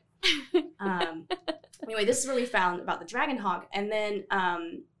know it. Anyway, this is where we found about the dragon hawk. And then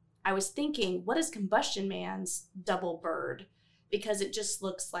I was thinking, what is Combustion Man's double bird? Because it just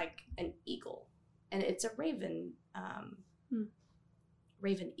looks like an eagle. And it's a raven,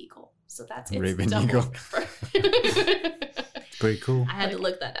 raven eagle. So that's its Raven double eagle. bird. Pretty cool. I had to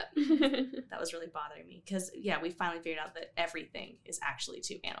look that up. That was really bothering me because, yeah, we finally figured out that everything is actually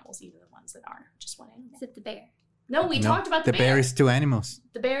 2 animals, even the ones that aren't just 1 animal. Except the bear. No, we talked about the the bear is 2 animals.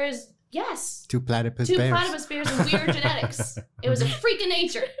 The bear is, yes, 2 platypus 2 bears. platypus bears and weird genetics. It was a freak of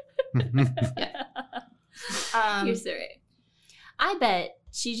nature. You're so right. I bet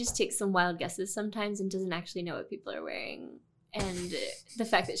she just takes some wild guesses sometimes and doesn't actually know what people are wearing. And the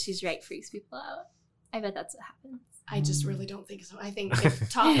fact that she's right freaks people out. I bet that's what happens. I just really don't think so. I think if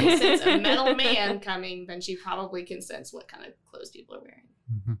Toph can sense a metal man coming, then she probably can sense what kind of clothes people are wearing.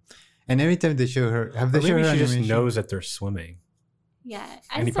 Mhm. And every time they show her, have Or they shown maybe her she just animation? knows that they're swimming. Yeah.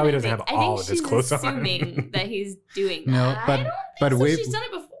 And he that's probably what I doesn't think. have I all think of his she's clothes on. assuming that he's doing that. No, I but don't think but so. we've She's done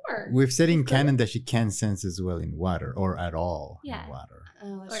it before. we've said in canon that she can sense as well in water or at all Yeah. in water.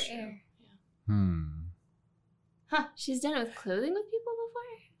 Oh, that's Or true. air. She's done it with clothing with people before?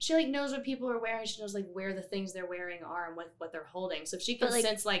 She like knows what people are wearing. She knows like where the things they're wearing are and what they're holding. So if she can But, like-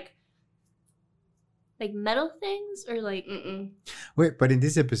 sense like, Like metal things or like Wait, but in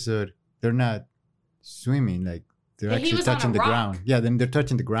this episode, they're not swimming. Like they're Yeah, he actually was on a touching the rock. ground. Yeah, then they're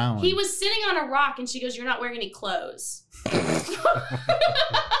touching the ground. he was sitting on a rock and she goes, "You're not wearing any clothes."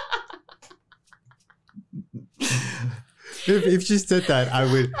 if she said that,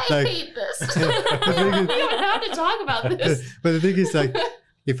 I would I like. hate this. The thing is- We don't have to talk about this. But the thing is, like,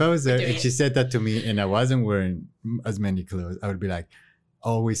 if I was there doing and she said that to me and I wasn't wearing as many clothes, I would be like,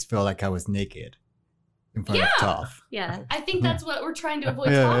 always felt like I was naked in front of Yeah. Toph. yeah. I think that's what we're trying to avoid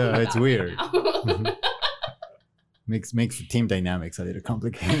Yeah, talking yeah, about. it's weird. Right now. Makes the team dynamics a little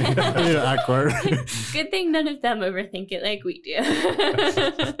complicated, a little awkward. Good thing none of them overthink it like we do.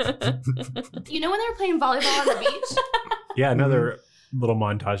 You know when they were playing volleyball on the beach? Yeah, another little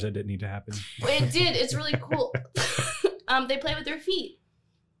montage that didn't need to happen. It did. It's really cool. They play with their feet.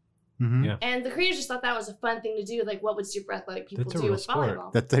 Mhm. Yeah. And the creators just thought that was a fun thing to do. Like, what would super athletic people That's a do real with sport.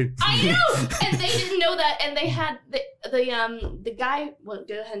 volleyball? That's a, I know, and they didn't know that. And they had the guy. Well,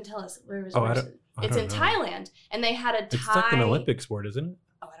 go ahead and tell us where was. Oh, where I is don't- it? I It's don't in know. Thailand, and they had a Thai. It's like an Olympic sport, isn't it?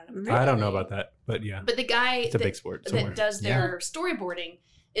 Oh, I don't know. I don't know Really? about that, but yeah, But the guy it's a big sport somewhere. that does their storyboarding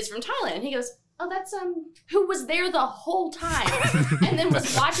is from Thailand, and he goes, "Oh, that's who was there the whole time," and then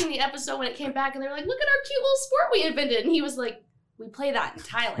was watching the episode when it came back, and they were like, "Look at our cute little sport we invented," and he was like, "We play that in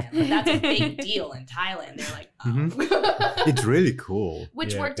Thailand. Like, that's a big deal in Thailand." They're like, "Oh." it's really cool.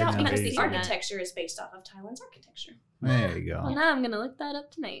 Which Yeah, worked out it's because the amazing. architecture is based off of Thailand's architecture. There you Well, go. now I'm going to look that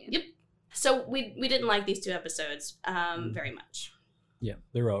up tonight. Yep. So we didn't like these 2 episodes very much. Yeah,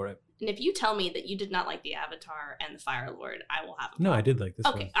 they're all right. And if you tell me that you did not like the Avatar and the Fire Lord, I will have a No, I did like this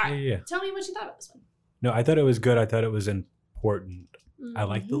Okay, one. all right. Yeah. Tell me what you thought about this one. No, I thought it was good. I thought it was important. I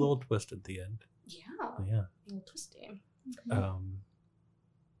like the Mhm. little twist at the end. Yeah. Yeah. A little twisty.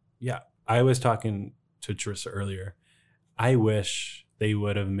 Yeah, I was talking to Teresa earlier. I wish they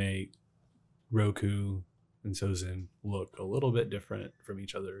would have made Roku and Sozin look a little bit different from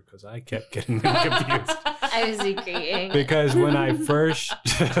each other because I kept getting them confused. I was agreeing. Because when I first...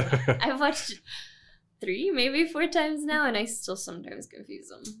 I've watched 3, maybe 4 times now, and I still sometimes confuse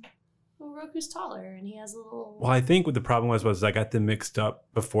them. Well, Roku's taller, and he has a little. Well, I think what the problem was I got them mixed up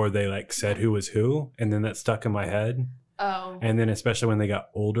before they like said who was who, and then that stuck in my head. Oh. And then especially when they got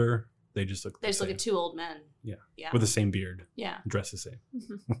older, they just look. They just look at 2 old men. Yeah. Yeah. With the same beard. Yeah. Dress the same.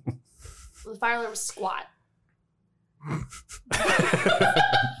 Well, the Fire Lord was squat.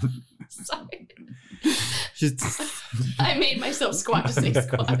 Sorry. I made myself squat to say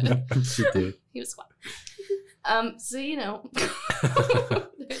squat. She did. He was squat. So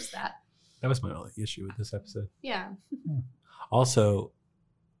there's that. That was my only issue with this episode. Yeah. Also,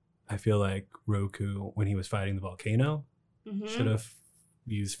 I feel like Roku, when he was fighting the volcano, should have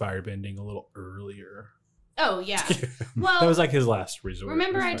used firebending a little earlier. Oh, yeah. Well, that was like his last resort.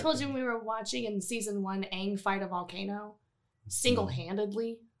 Remember I told you when we were watching in season 1 Aang fight a volcano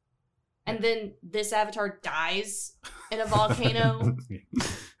single-handedly? And then this avatar dies in a volcano?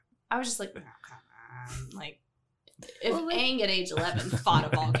 I was just like, oh, come on. Like, if Aang at age 11 fought a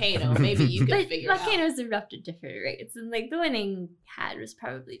volcano, maybe you could figure it out. Volcanoes erupt at different rates. And like the one Aang had was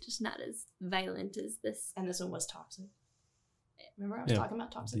probably just not as violent as this. And this one was toxic. Remember I was talking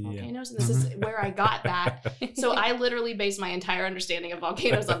about toxic volcanoes? And this is where I got that. So I literally based my entire understanding of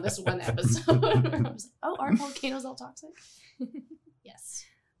volcanoes on this one episode. I was like, oh, aren't volcanoes all toxic? Yes.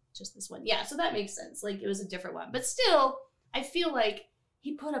 Just this one. Yeah, so that makes sense. Like, it was a different one. But still, I feel like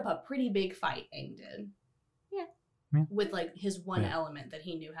he put up a pretty big fight, Aang did. Yeah. With, like, his one element that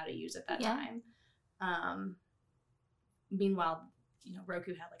he knew how to use at that time. Meanwhile,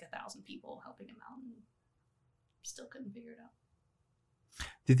 Roku had, like, 1,000 people helping him out and still couldn't figure it out.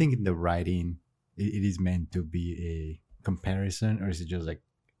 Do you think in the writing, it is meant to be a comparison, or is it just, like,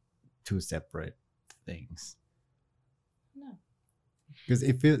 2 separate things? No. Because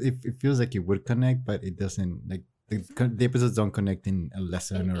it feels like it would connect, but it doesn't. Like the episodes don't connect in a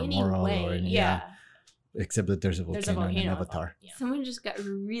lesson or a moral or any. Yeah. Except that there's a volcano and an avatar. Yeah. Someone just got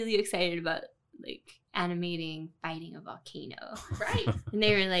really excited about like animating fighting a volcano, right? And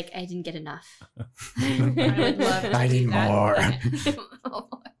they were like, "I didn't get enough. I would love to fighting more."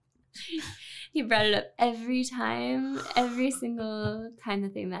 He brought it up every single time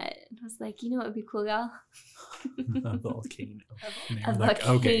that they met. I was like, you know what would be cool, y'all? A volcano. A volcano. Like,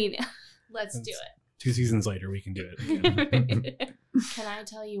 okay, let's do it. 2 seasons later, we can do it again. Can I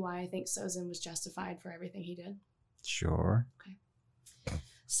tell you why I think Sozin was justified for everything he did? Sure. Okay.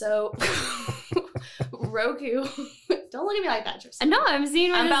 So, Roku, don't look at me like that, Tristan. I know, I'm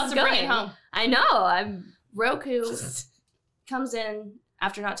seeing where I'm this about is to going. bring it home. I know, Roku comes in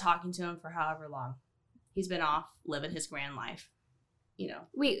after not talking to him for however long. He's been off living his grand life.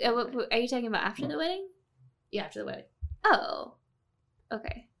 Wait, what, are you talking about after the wedding? Yeah, after the wedding. Oh,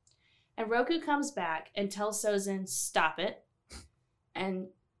 okay. And Roku comes back and tells Sozin, stop it, and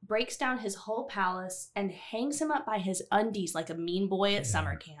breaks down his whole palace and hangs him up by his undies like a mean boy at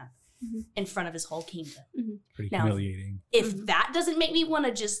summer camp in front of his whole kingdom. Pretty humiliating. If that doesn't make me want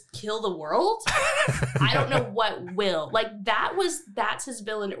to just kill the world, I don't know what will. Like, that's his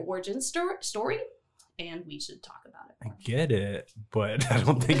villain origin story, and we should talk about it more. I get it, but I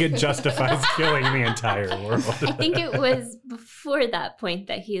don't think it justifies killing the entire world. I think it was before that point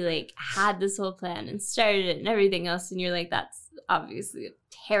that he like had this whole plan and started it and everything else, and you're like, that's obviously a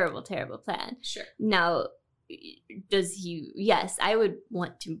terrible, terrible plan. Sure. Now, does he? Yes, I would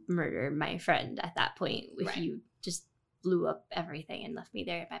want to murder my friend at that point if you just blew up everything and left me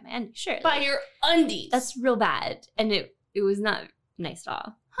there by my undies. Sure, by your undies. That's real bad, and it was not nice at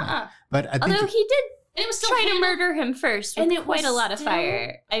all. Huh. But I think although he did. And it was still try to murder him first with and it quite was a lot of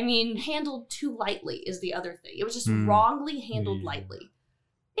fire. I mean, handled too lightly is the other thing. It was just wrongly handled lightly.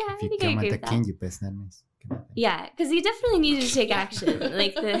 Yeah, I if you think I come agree at with the that. king, you best not miss. Yeah, because he definitely needed to take action.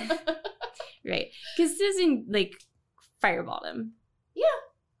 Like right. Because Susan like fireballed him. Yeah.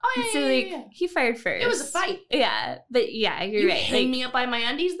 Oh yeah. So like he fired first. It was a fight. Yeah, but yeah, you're right. Hang like, me up by my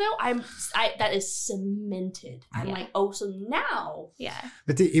undies though. That is cemented. I'm like, oh, so now. Yeah.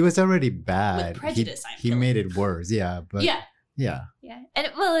 But it was already bad. With prejudice, he made it worse. Yeah, but yeah.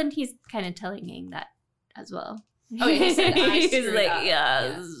 And he's kind of telling Aang that as well. Oh yeah, he said, I he's screwed like, up.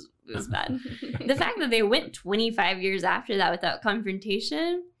 yeah. It was bad. The fact that they went 25 years after that without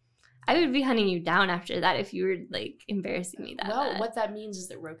confrontation, I would be hunting you down after that if you were like embarrassing me that bad. What that means is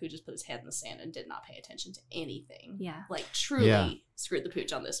that Roku just put his head in the sand and did not pay attention to anything. Yeah. Like truly screwed the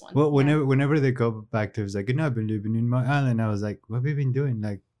pooch on this one. Well, whenever they go back to, it was like, I've been living in my island. I was like, what have you been doing?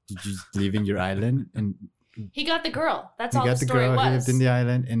 Like, did you just leaving your island? And He got the girl. That's he all got the the story girl. He was. lived in the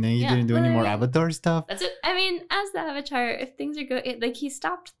island, and then he Yeah. didn't do any more Well, Avatar stuff. That's it. I mean, as the Avatar, if things are good, like he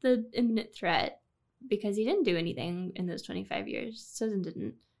stopped the imminent threat because he didn't do anything in those 25 years. Sozin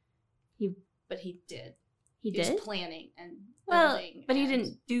didn't. But he did. He He was did. planning and Well, building. but he and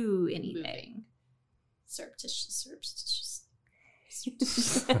didn't do anything. moving. Surreptitious.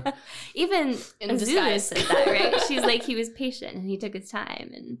 Even In Azula disguise. said that, right? She's like, he was patient and he took his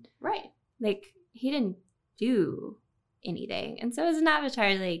time, and Right. like he didn't do anything. And so as an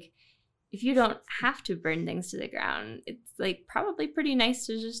Avatar, like if you don't have to burn things to the ground, it's like probably pretty nice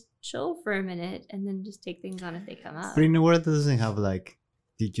to just chill for a minute and then just take things on if they come up. But in the world that doesn't have like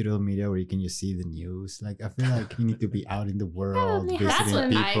digital media where you can just see the news, like I feel like you need to be out in the world Probably visiting has That's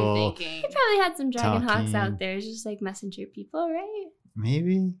what some people. I'm thinking. He probably had some dragon hawks Talking. out there, just like messenger people, right?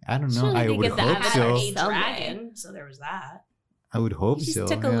 Maybe, I don't know. Surely I they would get the hope Avatar so. ate Somewhere. dragon, so there was that. I would hope He just so.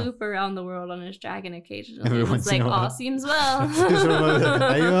 took a yeah. loop around the world on his dragon occasionally. Every It was once in like, a while. all seems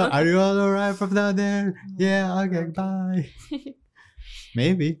well. are you all alright from down there? Yeah, okay, bye.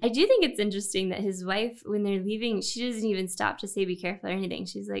 Maybe. I do think it's interesting that his wife, when they're leaving, she doesn't even stop to say be careful or anything.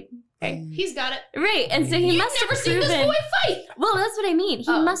 She's like, Okay, he's got it. right. And so he You've must never have seen proven. this boy fight. Well, that's what I mean. He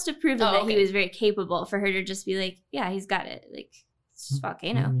Oh. must have proven Oh, that he okay. was very capable for her to just be like, yeah, he's got it. Like, it's just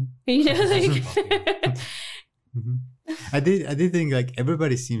volcano. Maybe. You know, like. Mhm. I did think like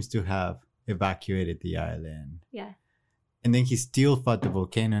everybody seems to have evacuated the island. Yeah. And then he still fought the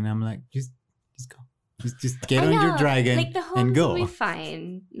volcano, and I'm like, just go. Just get I on your know, dragon like the homes and go. will be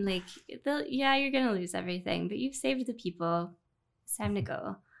fine. Like, yeah, you're gonna lose everything, but you've saved the people. It's time to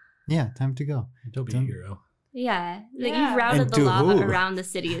go. Yeah, time to go. Don't be a Don't- hero. Yeah, like Yeah. you've routed And the to lava who? around the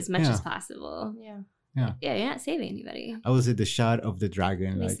city as much Yeah. as possible. Yeah. Yeah, you're not saving anybody. I was at the shot of the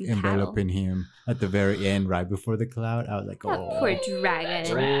dragon Give me like some enveloping him at the very end, right before the cloud. I was like, That oh, poor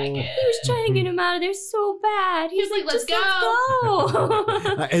dragon. Dragon. He was trying to get him out of there so bad. He's like, "Let's just let's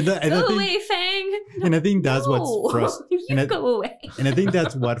go. and I Go think, away, Fang. and I think that's No. what's frustrating. You go away. And I think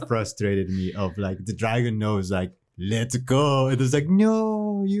that's what frustrated me. Of like the dragon knows, like, let's go, and it's like,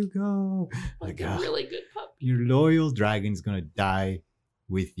 no, you go. Like Like, a ah, really good puppy. your loyal dragon's gonna die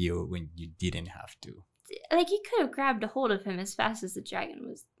with you when you didn't have to. Like, he could have grabbed a hold of him as fast as the dragon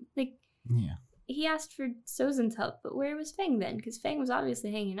was. Like, Yeah. he asked for Sozin's help, but where was Fang then? Because Fang was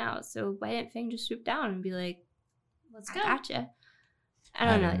obviously hanging out. So why didn't Fang just swoop down and be like, Let's I go. gotcha? I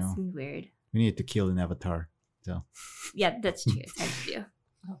I don't don't know. know. It seemed weird. We need to kill an avatar. So Yeah, that's true. It's hard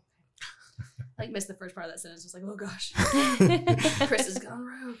to Like missed the first part of that sentence. Just like, oh gosh, do. Chris has gone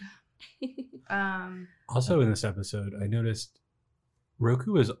rogue. Also, in this episode, I noticed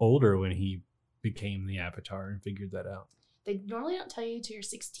Roku was older when he became the Avatar and figured that out. They normally don't tell you till you're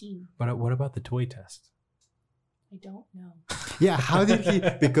 16. But what about the toy test? I don't know. yeah, how did he?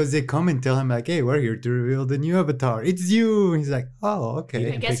 Because they come and tell him like, hey, we're here to reveal the new avatar. It's you. He's like, oh, I okay.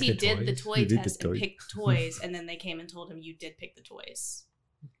 didn't guess pick he the did the toys. toy He did the test and toy. picked toys, and then they came and told him you did pick the toys.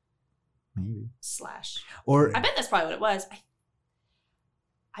 Maybe. / Or I bet that's probably what it was.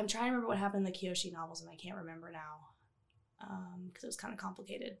 I'm trying to remember what happened in the Kyoshi novels, and I can't remember now because it was kind of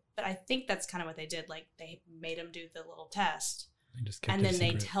complicated. But I think that's kind of what they did. Like they made him do the little test, They just kept and it then they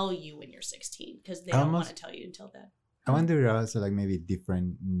secret. tell you when you're 16 because they don't want to Almost- tell you until then. I wonder also like maybe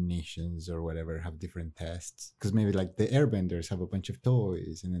different nations or whatever have different tests. Because maybe like the Airbenders have a bunch of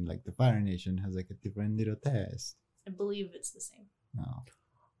toys, and then like the Fire Nation has like a different little test. I believe it's the same. No.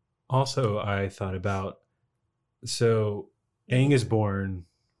 Also, I thought about so Aang is born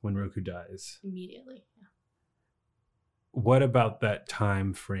when Roku dies. Immediately. Yeah. What about that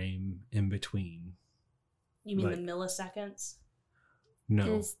time frame in between? You mean Like- the milliseconds?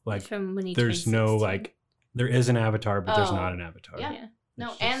 No, Is like from when he there's turned no 16. like there is an avatar, but there's Oh, not an avatar. yeah. Yeah.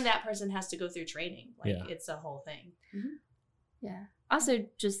 No, It's just- and that person has to go through training. Like Yeah. it's a whole thing. Yeah. Also,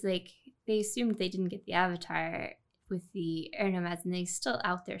 just like they assumed they didn't get the avatar with the air nomads, and they're still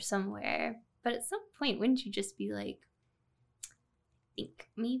out there somewhere. But at some point, wouldn't you just be like, I think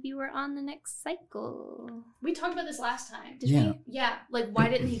maybe we're on the next cycle? We talked about this last time. Did Yeah. we? Yeah, like why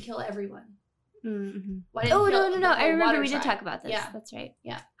didn't he kill everyone? Mm-hmm. Why didn't Oh, he kill no. the I whole remember water we did tribe? talk about this. Yeah. That's right.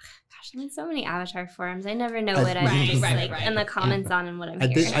 Yeah. Gosh, I'm in so many avatar forums. I never know I- what I'm Right, just right, like right. in the comments on and what I'm I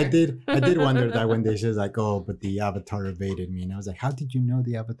hearing. did wonder that when they says like, oh, but the avatar evaded me, and I was like, how did you know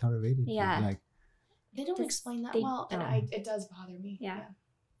the avatar evaded you? Yeah. Like, They don't Does- explain that they well, and don't. it does bother me. Yeah.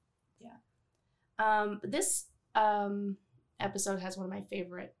 This episode has one of my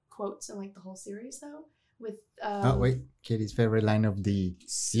favorite quotes in like the whole series, though. With oh wait, Katie's favorite line of the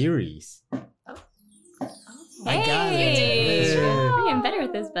series. Oh, I got it. Hey, Yay. we're getting better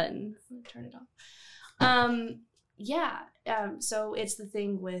with those buttons. Let me turn it off. So it's the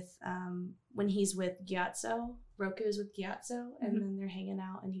thing with when he's with Gyatso, Roku is with Gyatso, and then they're hanging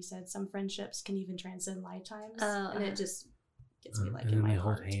out, and he said some friendships can even transcend lifetimes, and it just gets me like and in then my they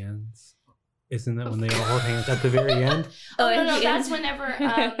hold heart. hands. Isn't that when they all hold hands at the very end? No, that's whenever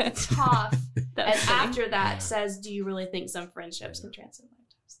Toph, That and was funny. after that says, "Do you really think some friendships can transcend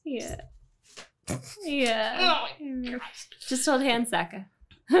lifetimes?" Yeah. Yeah. Oh my God. Just hold hands, Sokka.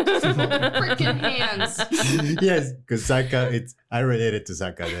 Freaking hands. Yes, because Sokka, I related to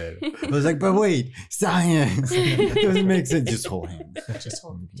Sokka there. I was like, but wait, science. It doesn't make sense. Just hold hands. Just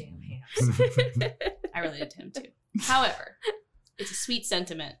hold damn hands. I related to him too. However, it's a sweet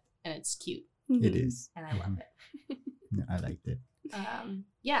sentiment and it's cute, It is. and I love it. Yeah, I liked it.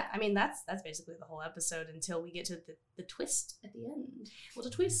 Yeah, I mean that's basically the whole episode until we get to the twist at the end. What a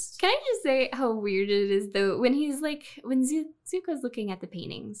twist! Can I just say how weird it is though when he's like when Zuko's looking at the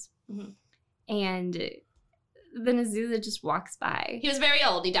paintings, Mhm. and then Azula just walks by. He was very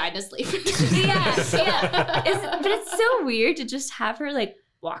old. He died in his sleep. Yeah. But it's so weird to just have her like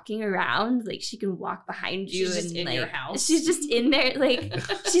walking around, like she can walk behind you She's and just in like your house. she's just in there, like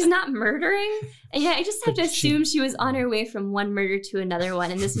she's not murdering. And yeah, I just have to assume she was on her way from one murder to another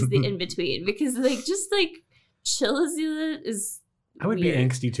one, and this was the in between because like just like chill Azula is. I would weird. be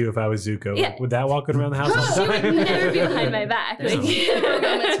angsty too if I was Zuko. Yeah. Would that walking around the house all She the time? would never be behind my back. There's Like, never a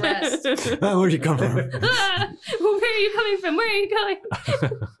moment's rest. Where'd you come from? Where are you coming from? Where are you going?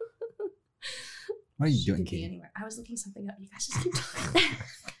 What are you She doing, could be Katie? anywhere. I was looking something up. You guys just keep talking.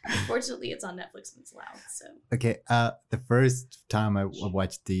 Unfortunately, it's on Netflix and it's loud. So Okay, the first time I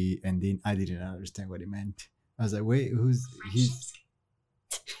watched the ending, I didn't understand what it meant. I was like, wait, he's...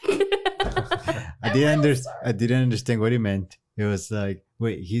 I didn't understand what it meant. It was like,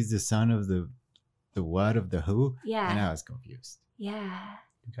 wait, he's the son of the what of the who? And Yeah. I was confused. Yeah.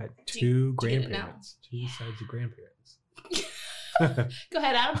 You got Do two you get it now? grandparents, two sides of grandparents. go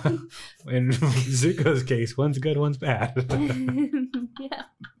ahead, Adam. In Zuko's case, one's good, one's bad. Yeah.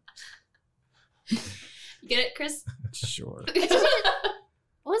 Get it, Chris? Sure.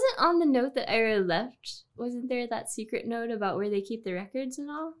 Wasn't on the note that Ira left, wasn't there that secret note about where they keep the records and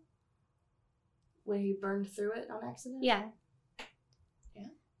all? When he burned through it on accident? Yeah. Yeah.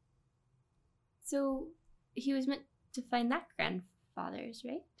 So he was meant to find that grandfather's,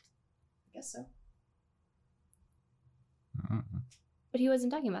 right? I guess so. But he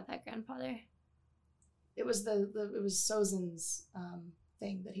wasn't talking about that grandfather. It was it was Sozin's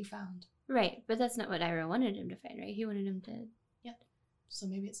thing that he found. Right, but that's not what Ira wanted him to find, right? He wanted him to... So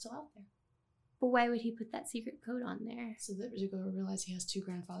maybe it's still out there. But why would he put that secret code on there? So that Zuko will realize he has two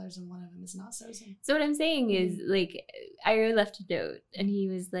grandfathers and one of them is not Sozin. So what I'm saying is, like, Ira left a note, and he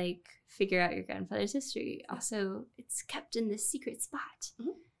was like, figure out your grandfather's history. Also, it's kept in this secret spot. Mhm.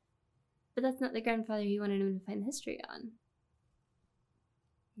 But that's not the grandfather he wanted him to find the history on.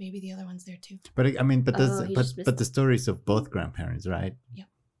 Maybe the other one's there too. But I mean, but Oh, he just missed but the stories of both grandparents, right?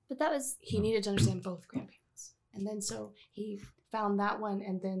 But that was... He needed to understand both grandparents. And then so he found that one,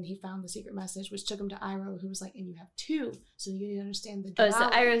 and then he found the secret message, which took him to Iroh, who was like, and you have two, so you need to understand the Oh,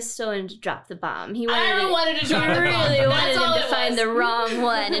 duality. so Ira was still wanted to drop the bomb. He wanted Iroh to, wanted to drop he the bomb. really wanted That's all him to it find was. the wrong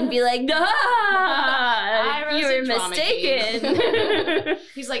one and be like, ah, Iroh's you a were drama mistaken.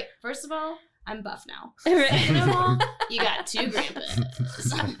 He's like, first of all, I'm buff now. Right. Second of all, you got two grandpas.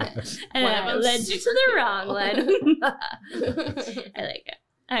 And One of I them's led you to super the wrong cool. one. I like it.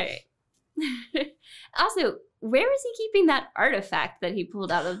 All right. Also, where was he keeping that artifact that he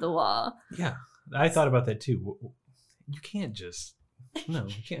pulled out of the wall? Yeah, I thought about that too. You can't just you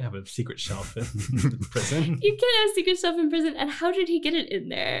can't have a secret shelf in prison. You can't have secret stuff in prison. And how did he get it in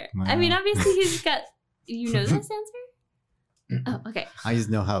there? I mean, Wow. obviously he's got... You know this answer? Oh, okay. I just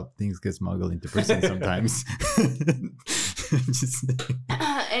know how things get smuggled into prison sometimes. Just-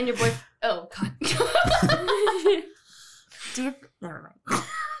 And your boy. Oh, God. Do you. Never mind.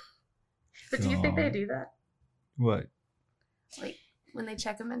 But do you think they do that? what? Like, when they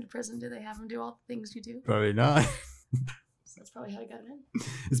check him into prison, do they have him do all the things you do? Probably not. So that's probably how he got him in.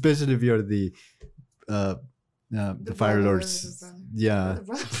 Especially if you're the Fire brother Lord's or the brother. yeah Or the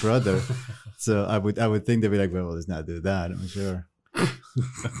brother. brother. So I would think they'd be like, well, let's not do that. I'm sure.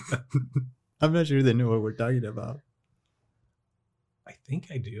 I'm not sure they know what we're talking about. I think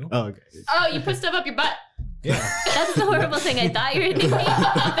I do. Oh, okay. Oh, you put stuff up your butt. Yeah. That's the horrible thing I thought you were thinking. But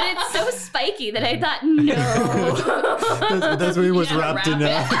it's so spiky that I thought, no. That's what he was You gotta wrapped in.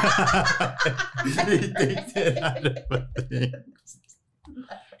 wrap He takes it out of the thing.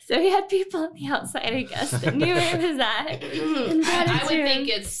 So he had people on the outside, I guess, that knew where it was at. And brought it I to would him. think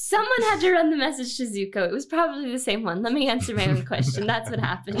it's. Someone had to run the message to Zuko. It was probably the same one. Let me answer my own question. That's what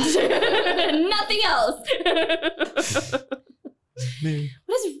happened. Nothing else. Maybe.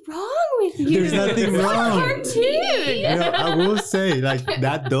 What is wrong with with you? There's nothing It's a wrong. cartoon. Yeah, I will say, like,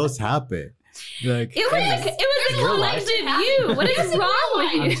 that does happen. Like, It was a real life. collective you. What is wrong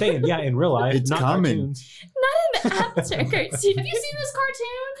with I'm you? saying, yeah, in real life, It's not common. cartoons. Not an Avatar cartoon. Have you seen this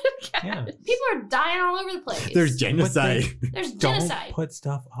cartoon? Yeah. People are dying all over the place. there's genocide. There's Don't genocide. put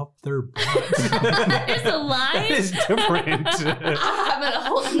stuff up their butt. There's a line. That is different. I'm gonna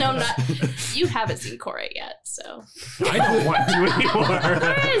hold. No, I'm not. You haven't seen Korra yet, so I don't want to anymore.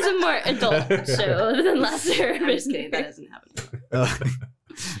 Korra is a more adult show than Last I'm just Airbender. kidding. That doesn't happen.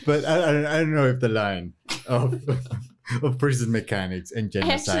 But I don't know if the line of prison mechanics and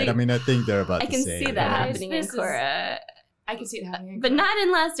genocide. I mean, I think they're about I to can say see it. that Guys, happening in this is- Korra, I can see it happening, but not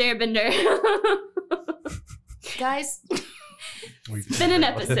in Last Airbender. guys. It's been an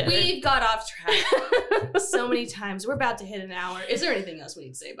episode. We've got off track so many times. We're about to hit an hour. Is there anything else we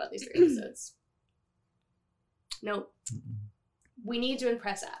need to say about these 3 episodes? Nope. We need to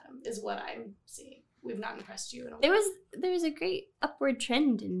impress Adam, is what I'm seeing. We've not impressed you in a while. There was a great upward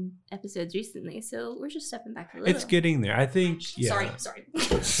trend in episodes recently, so we're just stepping back a little. It's getting there. I think. Yeah. Sorry.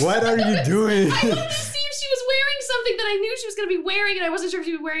 What are you doing? I wanted to see if she was wearing something that I knew she was going to be wearing, and I wasn't sure if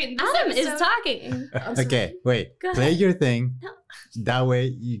she was wearing it in this Adam episode. is talking. I'm sorry. Okay, wait. Go Play ahead. your thing. No. That way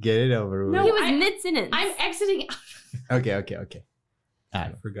you get it over with. No, He was I- mid-sentence. I'm exiting. Okay. I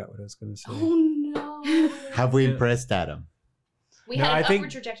Adam, forgot what I was going to say. Oh no. have we impressed Adam? We No, had I an think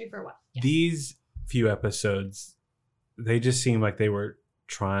upward trajectory for a while. Yeah. These few episodes, they just seem like they were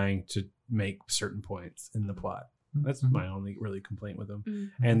trying to make certain points in the plot. That's Mhm. my only really complaint with them. Mm.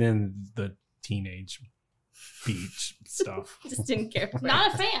 And then the teenage beach stuff. Just didn't care for it.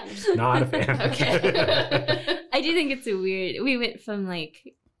 Not a fan. Not a fan. Okay. I do think it's a weird. We went from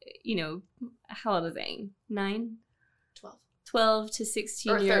how old was I? 9, 12 to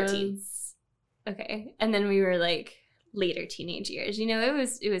 16 Or year 13. olds. Okay, and then we were like later teenage years.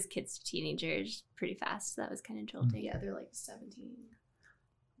 It was kids to teenagers pretty fast. So that was kind of jolting. Yeah, they're like 17.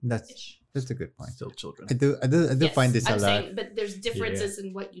 That's a good point. Still children. I do Yes, find this a I'm lot. saying, but there's differences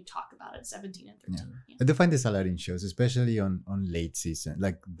in what you talk about at 17 and 13. Yeah. I do find this a lot in shows, especially on late season,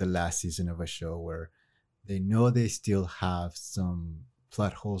 like the last season of a show where they know they still have some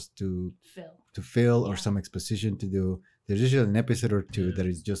plot holes to fill or Yeah. some exposition to do. There's usually an episode or two Yeah. that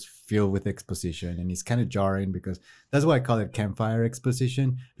is just filled with exposition, and it's kind of jarring because that's why I call it campfire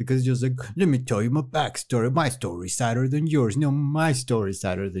exposition, because it's just like, let me tell you my backstory. My story's sadder than yours. No, my story's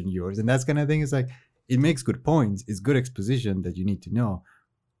sadder than yours. And that kind of thing is like, it makes good points. It's good exposition that you need to know,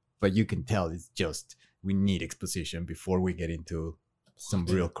 but you can tell it's just, we need exposition before we get into some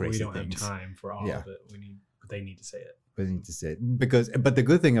real We crazy don't things. have time for all Yeah. of it. They need to say it. But I need to say it. But the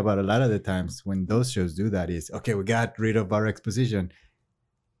good thing about a lot of the times when those shows do that is, okay, we got rid of our exposition,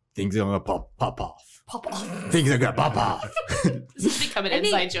 things are gonna pop off. Pop off. Things are gonna pop off. This has become an I think-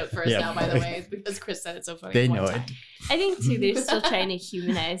 inside joke for us Yeah. now, by the way, because Chris said it so funny. They one know time. it. I think too, they're still trying to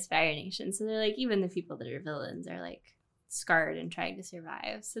humanize Fire Nation. So they're like, even the people that are villains are like scarred and trying to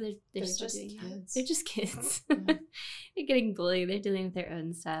survive. So they're They're still just doing that. kids. They're just kids. Yeah. They're getting bullied. They're dealing with their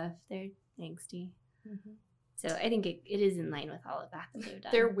own stuff. They're angsty. Mhm. So I think it is in line with all of that they've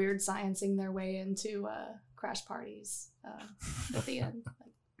done. They're weird sciencing their way into crash parties at the end.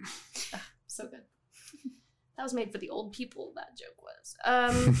 Like, so good. That was made for the old people. That joke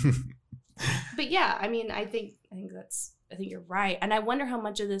was. But yeah, I mean, I think you're right, and I wonder how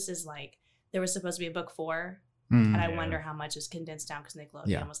much of this is like there was supposed to be a book 4, Mm, and I Yeah. wonder how much is condensed down because Nickelodeon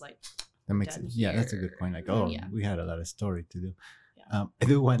Yeah. was like, that makes done sense. Yeah, that's a good here. point. Like, oh, Yeah. we had a lot of story to do. Yeah. I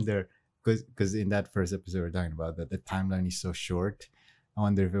do wonder, because in that first episode we're talking about that the timeline is so short. I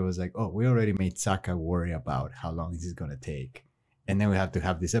wonder if it was like, oh, we already made Sokka worry about how long this is gonna take, and then we have to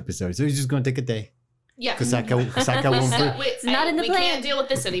have this episode, so it's just gonna take a day. yeah, Because Sokka won't freak. it's not in the we plan. can't deal with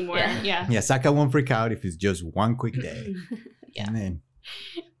this anymore. Yeah. Yeah. Yeah, Sokka won't freak out if it's just one quick day. Yeah. And then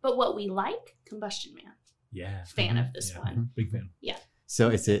But what we like, Combustion Man. Yeah. Fan of this Yeah. one. Big fan. so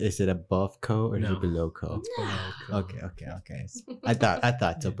is it above Co or is No. it below Co? It's below Co. Okay. I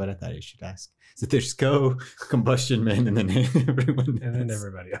thought so, but I thought I should ask. So there's Co, Combustion Man, and then everyone And then else.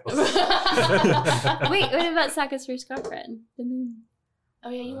 everybody else. Wait, what about Sokka's first girlfriend? The moon. Oh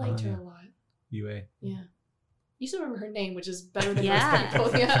yeah, you liked Oh, her yeah. a lot. UA. Yeah. You still remember her name, which is better than Yeah.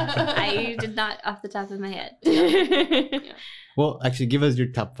 most people. Yeah. I did not off the top of my head. Well, actually, give us your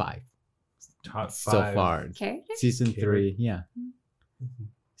top 5 Top 5. so far. Character? Season Character. 3, yeah. Mhm.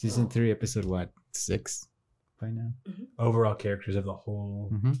 Season 3, episode what? 6 by now. Overall characters of the whole.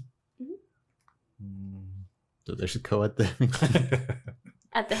 Mm-hmm. Mm. So there's a Co at the.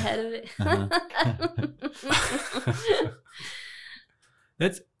 At the head of it. Uh-huh.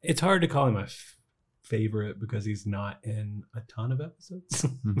 It's hard to call him a favorite because he's not in a ton of episodes.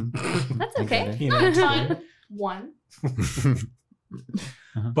 That's okay. You know, Not a ton. One.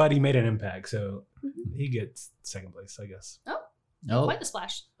 but he made an impact, so he gets second place, I guess. Oh, Quite the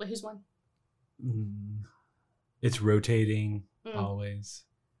splash. Wait, who's won? It's rotating always.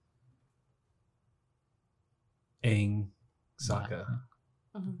 Aang, Sokka.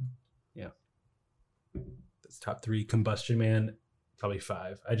 Yeah. That's top 3. Combustion Man, probably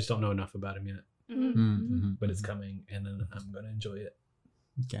 5. I just don't know enough about him yet. But it's coming, and then I'm going to enjoy it.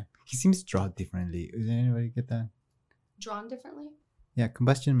 Okay. He seems drawn differently. Does anybody get that? Drawn differently? Yeah,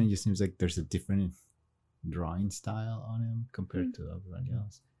 Combustion Man just seems like there's a different drawing style on him compared to everybody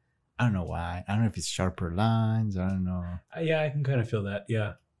else. I don't know why. I don't know if it's sharper lines. I don't know. Yeah, I can kind of feel that.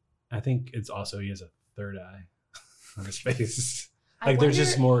 Yeah. I think it's also he has a third eye on his face. Like there's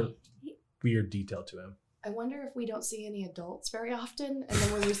just more weird detail to him. I wonder if we don't see any adults very often, and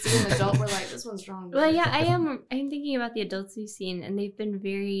then when we see an adult, we're like, "This one's drawn." Well, yeah, I'm thinking about the adults we've seen, and they've been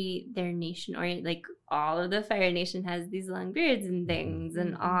their nation oriented. Like all of the Fire Nation has these long beards and things,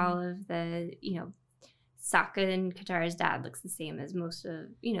 and all of the Sokka and Katara's dad looks the same as most of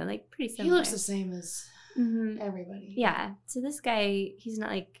like pretty similar. He looks the same as everybody. Yeah. So this guy, he's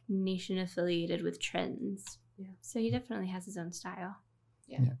not like nation affiliated with trends. Yeah. So he definitely has his own style.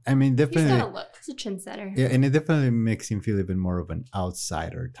 Yeah. I mean, definitely. He's got a look. He's a trendsetter. Yeah, and it definitely makes him feel even more of an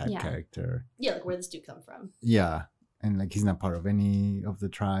outsider type character. Yeah, like where does dude come from? Yeah, and like he's not part of any of the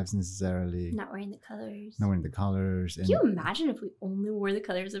tribes necessarily. Not wearing the colors. Not wearing the colors. Can you imagine if we only wore the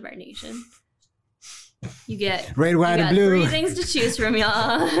colors of our nation? You get red, white, and blue. 3 things to choose from, y'all.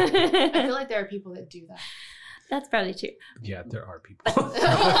 I feel like there are people that do that. That's probably true. Yeah, there are people.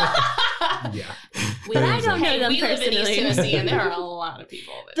 Yeah. I don't know them we live in East personally. Tennessee, and there are a lot of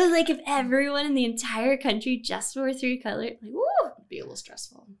people that But like if everyone in the entire country just wore 3 colors, like woo! would be a little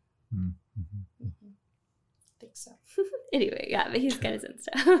stressful. Mm-hmm. I think so. Anyway, yeah, but he's got his own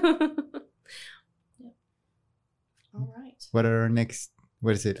stuff. All right. What are our next?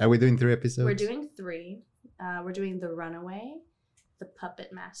 What is it? Are we doing 3 episodes? We're doing 3. We're doing The Runaway, The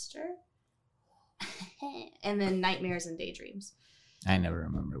Puppet Master, and then Nightmares and Daydreams. I never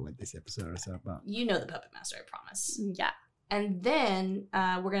remember what this episode is about. You know The Puppet Master, I promise. Yeah. And then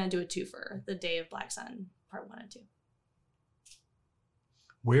we're going to do a twofer, The Day of Black Sun, part 1 and 2.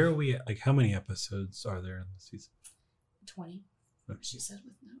 Where are we at? Like, how many episodes are there in the season? 20. Okay. She said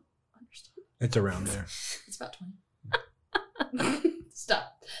with no understanding. It's around there. It's about 20.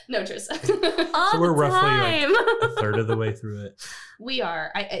 Stop. No, Trissa. All So we're the roughly time. like a third of the way through it. We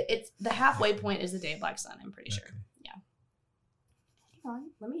are. It's the halfway point is The Day of Black Sun, I'm pretty sure. Okay. Yeah. Hang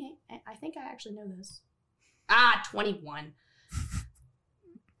on. Let me. I think I actually know this. 21.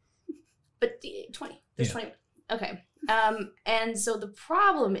 But 20. There's Yeah. 21. Okay. And so the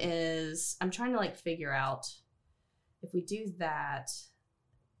problem is I'm trying to like figure out if we do that,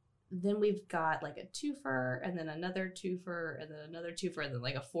 then we've got like a twofer and then another twofer and then another twofer and then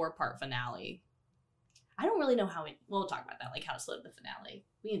like a 4-part finale. I don't really know how we'll talk about that, like how to split the finale.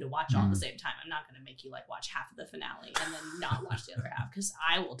 We need to watch all at the same time. I'm not going to make you like watch half of the finale and then not watch the other half because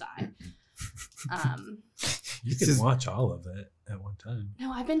I will die. You can watch all of it at one time.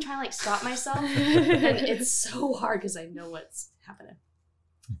 No, I've been trying to like stop myself and it's so hard because I know what's happening.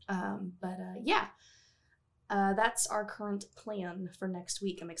 Yeah. That's our current plan for next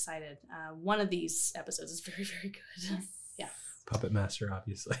week. I'm excited. One of these episodes is very, very good. Yes. Yeah. Puppet Master,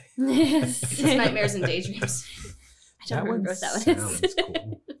 obviously. Yes. It's Nightmares and Daydreams. I don't remember what that one is. sounds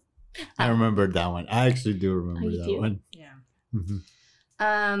cool. I remember that one. I actually do remember you that do? one. Yeah.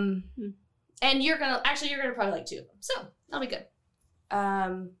 Mm-hmm. And you're gonna probably like 2 of them, so that'll be good.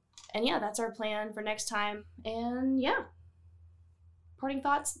 And yeah, that's our plan for next time. And yeah, parting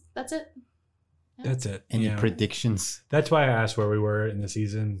thoughts. That's it. That's it. Any Yeah. predictions? That's why I asked where we were in the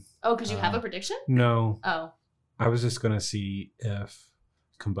season. Oh, because you have a prediction? No, Oh, I was just going to see if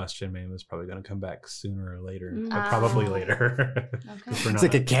Combustion Man was probably going to come back sooner or later. Or probably later. okay. We're It's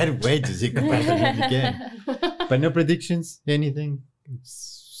like I can't wait to see Combustion Man again. But no predictions? Anything?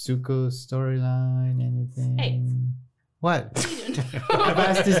 Zuko storyline? Anything? Hey. What? What are you doing? I've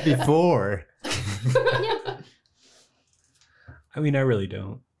asked this before. Yeah. I mean, I really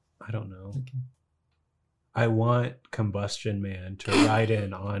don't. I don't know. Okay. I want Combustion Man to ride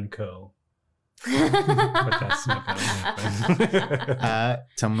in on Ko. But that's not going to happen.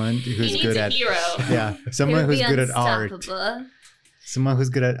 Someone He who's needs good a at hero. yeah, someone who's good at art. Unstoppable. Someone who's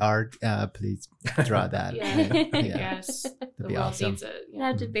good at art. Please draw that. Yeah. Yeah. Yes. That'd The be world awesome. needs it. You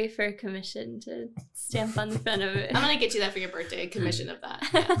have to pay for a commission to stamp on the front of it. I'm gonna get you that for your birthday. A commission of that.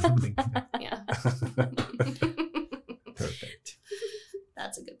 Yeah. Yeah. Perfect.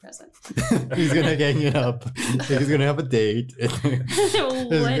 That's a good present. He's gonna hang it up. He's gonna have a date. What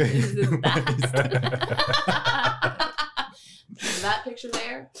is that? That picture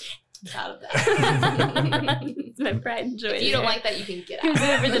there, I'm proud of that. It's my pride and joy. If you don't like that, you can get Goes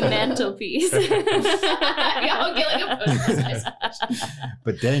out. over the mantelpiece. Yeah, I'll get like a poster-sized picture.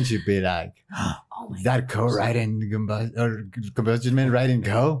 But then she'd be like, Oh my "Is that co-writing combustion man writing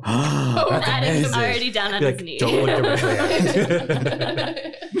go? Oh, That's that is amazing." already down on Be his like, knee. don't look directly at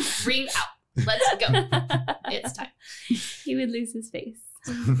me. Ring out. Let's go. It's time. He would lose his face.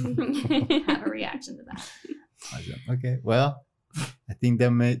 Have a reaction to that. Awesome. Okay, well, I think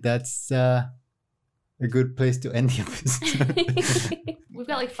that's a good place to end the episode. We've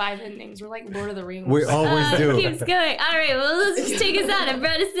got like 5 endings. We're like Lord of the Rings. We always do. It keeps going. All right, well, let's just take us out. I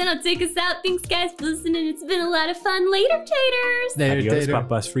brought us in. I'll take us out. Thanks, guys, for listening. It's been a lot of fun. Later, taters. Later, Adios, tater.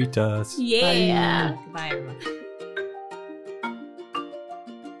 papas fritas. Yeah. Goodbye, everyone.